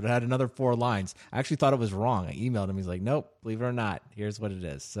 address, but it had another 4 lines. I actually thought it was wrong. I emailed him. He's like, nope, believe it or not, here's what it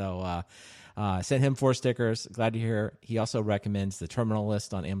is. So I sent him 4 stickers. Glad to hear. He also recommends the Terminal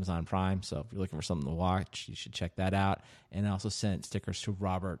List on Amazon Prime. So if you're looking for something to watch, you should check that out. And I also sent stickers to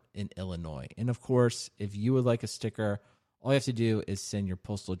Robert in Illinois. And of course, if you would like a sticker, all you have to do is send your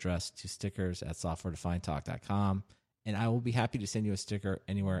postal address to stickers@softwaredefinedtalk.com. And I will be happy to send you a sticker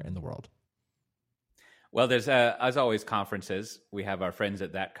anywhere in the world. Well, there's, as always, conferences. We have our friends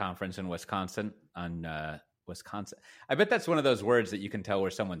at that conference in Wisconsin Wisconsin. I bet that's one of those words that you can tell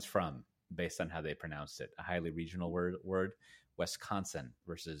where someone's from based on how they pronounce it. A highly regional word, Wisconsin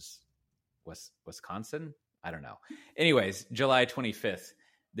versus Wisconsin. I don't know. Anyways, July 25th,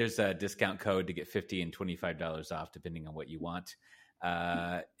 there's a discount code to get $50 and $25 off, depending on what you want.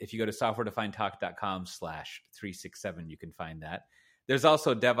 If you go to softwaredefinedtalk.com/367, you can find that. There's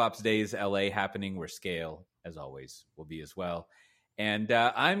also DevOps Days LA happening, where Scale, as always, will be as well. And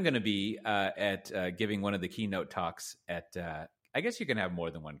I'm going to be at giving one of the keynote talks at, I guess you can have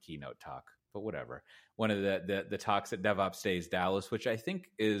more than one keynote talk, but whatever. One of the talks at DevOps Days Dallas, which I think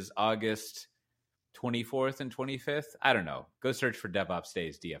is August 24th and 25th. I don't know. Go search for DevOps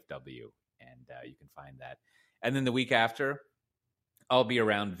Days DFW, and you can find that. And then the week after, I'll be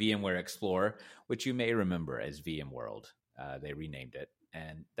around VMware Explore, which you may remember as VMworld. They renamed it.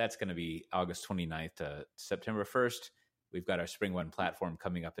 And that's going to be August 29th to September 1st. We've got our Spring One platform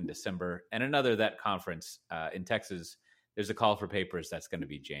coming up in December. And another that conference in Texas, there's a call for papers that's going to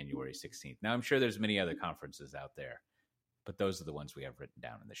be January 16th. Now, I'm sure there's many other conferences out there, but those are the ones we have written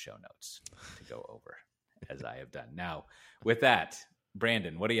down in the show notes to go over, as I have done. Now, with that,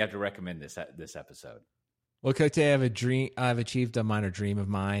 Brandon, what do you have to recommend this episode? Well, Cote, I have a dream. I've achieved a minor dream of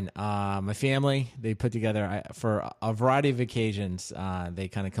mine. My family, they put together for a variety of occasions. They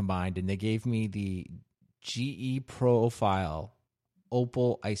kind of combined, and they gave me the GE Profile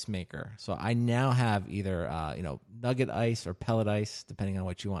Opal ice maker. So I now have either nugget ice or pellet ice, depending on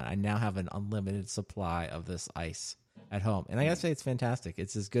what you want. I now have an unlimited supply of this ice at home, and I gotta say it's fantastic.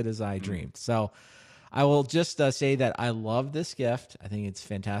 It's as good as I dreamed. So I will just say that I love this gift. I think it's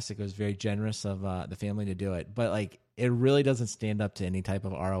fantastic. It was very generous of the family to do it, but like it really doesn't stand up to any type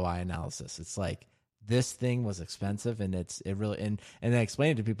of ROI analysis. It's like this thing was expensive, and it really and I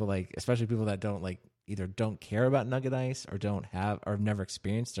explain it to people, like especially people that don't like either don't care about nugget ice or don't have or have never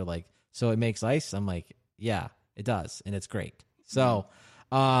experienced. They're like, so it makes ice? I'm like, yeah, it does, and it's great. So,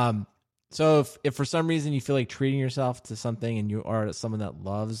 so if for some reason you feel like treating yourself to something, and you are someone that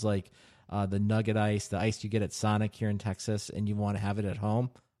loves like the nugget ice, the ice you get at Sonic here in Texas, and you want to have it at home,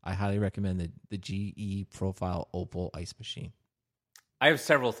 I highly recommend the GE Profile Opal ice machine. I have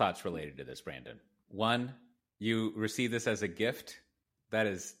several thoughts related to this, Brandon. One, you receive this as a gift.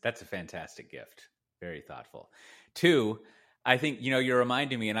 That's a fantastic gift. Very thoughtful. Two, I think, you're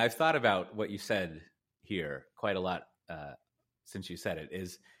reminding me, and I've thought about what you said here quite a lot since you said it,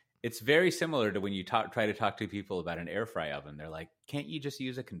 it's very similar to when you try to talk to people about an air fry oven. They're like, can't you just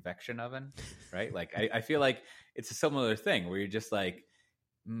use a convection oven? Right? Like, I feel like it's a similar thing where you're just like,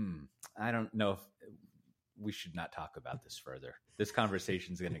 I don't know if we should not talk about this further. This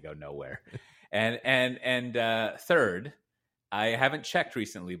conversation is going to go nowhere. And third, I haven't checked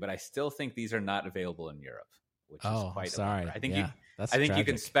recently, but I still think these are not available in Europe, which is quite sorry. I think tragic. You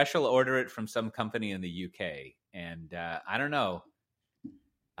can special order it from some company in the UK, and I don't know.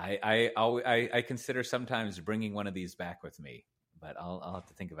 I consider sometimes bringing one of these back with me, but I'll have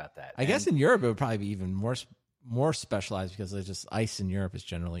to think about that. I guess in Europe it would probably be even more specialized, because there's just ice in Europe is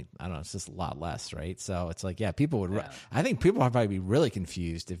generally, I don't know, it's just a lot less, right? So it's like, yeah, people would. Yeah. I think people would probably be really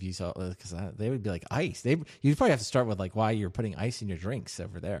confused if you saw, because they would be like ice. You'd probably have to start with like why you're putting ice in your drinks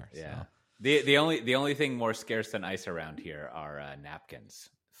over there. Yeah. So. The only thing more scarce than ice around here are napkins,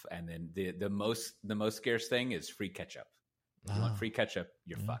 and then the most scarce thing is free ketchup. If you want free ketchup,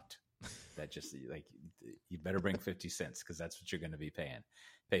 you're fucked. That just like, you better bring 50 cents, because that's what you're going to be paying.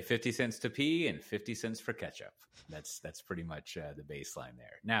 Pay 50 cents to pee and 50 cents for ketchup. That's pretty much the baseline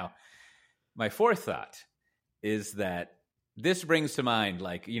there. Now, my fourth thought is that this brings to mind,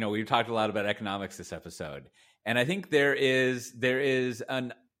 like, we've talked a lot about economics this episode, and I think there's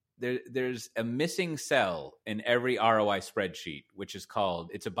a missing cell in every ROI spreadsheet, which is called,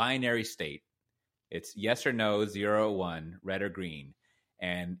 it's a binary state. It's yes or no, 0 or 1, red or green.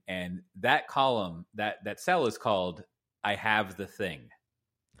 And that column, that cell is called I have the thing.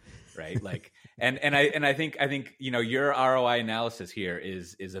 Right. Like, and I think, your ROI analysis here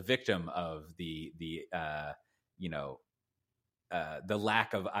is a victim of the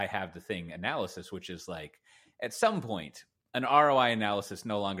lack of I have the thing analysis, which is like, at some point, an ROI analysis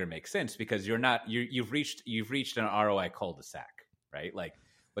no longer makes sense, because you've reached an ROI cul-de-sac, right? Like,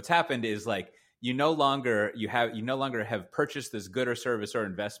 what's happened is like, you no longer have purchased this good or service or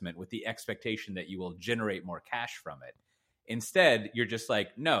investment with the expectation that you will generate more cash from it. Instead, you're just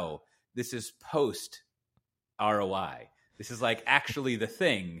like, no, this is post ROI. This is like actually the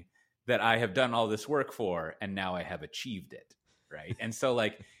thing that I have done all this work for, and now I have achieved it, right? And so,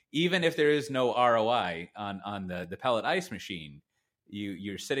 like, even if there is no ROI on the pellet ice machine,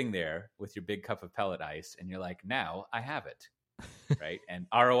 you're sitting there with your big cup of pellet ice, and you're like, now I have it, right? And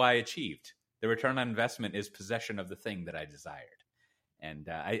ROI achieved. The return on investment is possession of the thing that I desired. And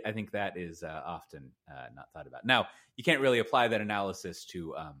I think that is often not thought about. Now, you can't really apply that analysis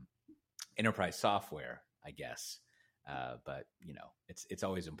to enterprise software, I guess. But it's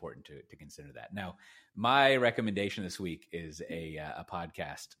always important to consider that. Now, my recommendation this week is a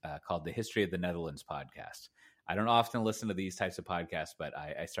podcast called the History of the Netherlands podcast. I don't often listen to these types of podcasts, but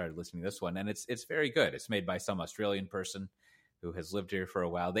I started listening to this one, and it's very good. It's made by some Australian person who has lived here for a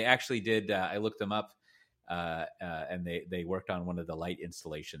while. They actually did. I looked them up, and they worked on one of the light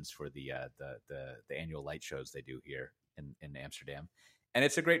installations for the annual light shows they do here in Amsterdam, and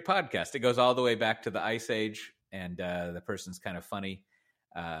it's a great podcast. It goes all the way back to the Ice Age, and the person's kind of funny.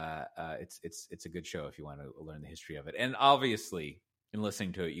 It's a good show if you want to learn the history of it, and obviously, in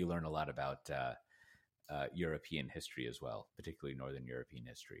listening to it, you learn a lot about European history as well, particularly Northern European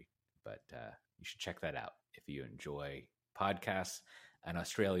history. But you should check that out if you enjoy podcasts and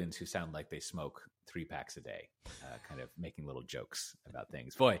Australians who sound like they smoke 3 packs a day, kind of making little jokes about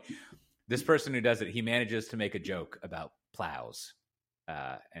things. Boy, this person who does it, he manages to make a joke about plows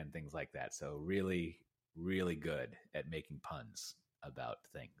and things like that. So really, really good at making puns about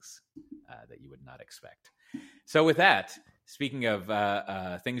things that you would not expect. So with that, speaking of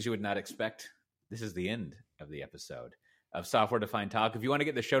things you would not expect, this is the end of the episode of Software Defined Talk. If you want to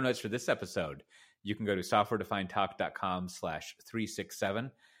get the show notes for this episode, you can go to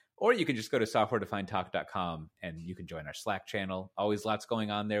softwaredefinedtalk.com/367, or you can just go to softwaredefinedtalk.com and you can join our Slack channel. Always lots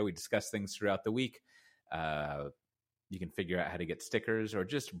going on there. We discuss things throughout the week. You can figure out how to get stickers or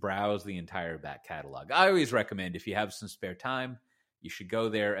just browse the entire back catalog. I always recommend, if you have some spare time, you should go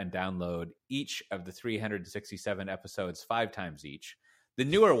there and download each of the 367 episodes 5 times each. The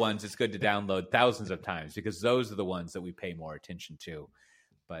newer ones, it's good to download thousands of times because those are the ones that we pay more attention to.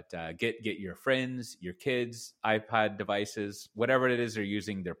 But get your friends, your kids, iPod devices, whatever it is they're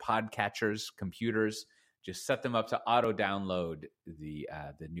using, their podcatchers, computers, just set them up to auto-download the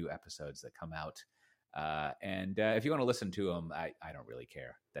new episodes that come out. And if you want to listen to them, I don't really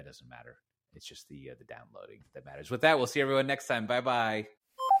care. That doesn't matter. It's just the downloading that matters. With that, we'll see everyone next time. Bye-bye.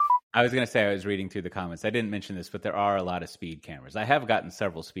 I was going to say, I was reading through the comments. I didn't mention this, but there are a lot of speed cameras. I have gotten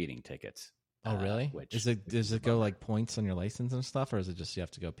several speeding tickets. Oh, really? Does it go like points on your license and stuff, or is it just you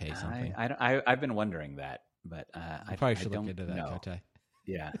have to go pay something? I've been wondering that, but I probably should look into that, Cote.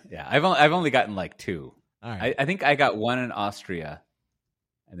 Yeah. I've only gotten like 2. All right. I think I got 1 in Austria,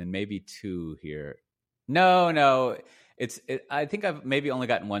 and then maybe 2 here. No. I think I've maybe only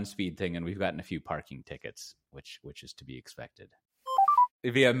gotten 1 speed thing, and we've gotten a few parking tickets, which is to be expected.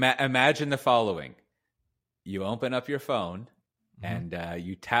 If you imagine the following, you open up your phone and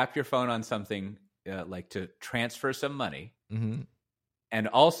you tap your phone on something like to transfer some money. Mm-hmm. And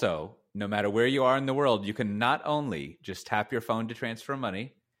also, no matter where you are in the world, you can not only just tap your phone to transfer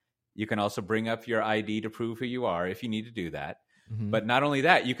money, you can also bring up your ID to prove who you are if you need to do that. Mm-hmm. But not only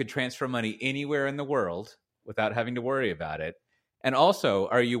that, you could transfer money anywhere in the world without having to worry about it. And also,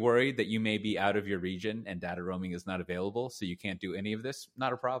 are you worried that you may be out of your region and data roaming is not available, so you can't do any of this?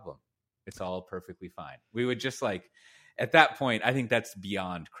 Not a problem. It's all perfectly fine. We would just at that point, I think that's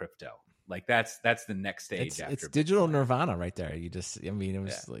beyond crypto. Like that's the next stage. It's digital nirvana right there. I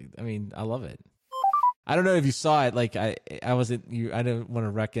love it. I don't know if you saw it. Like I didn't want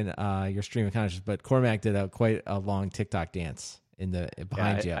to reckon your stream of consciousness, but Cormac did quite a long TikTok dance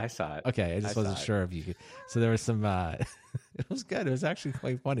behind you. I saw it. Okay, I just wasn't sure if you could. So there was some. It was good. It was actually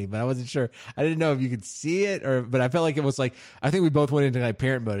quite funny, but I wasn't sure. I didn't know if you could see it but I felt like it was I think we both went into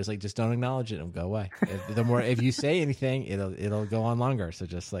parent mode. It's just don't acknowledge it and go away. If you say anything, it'll go on longer. So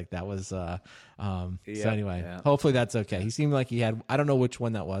just that was. So anyway, hopefully that's okay. He seemed like he had. I don't know which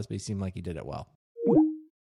one that was, but he seemed like he did it well.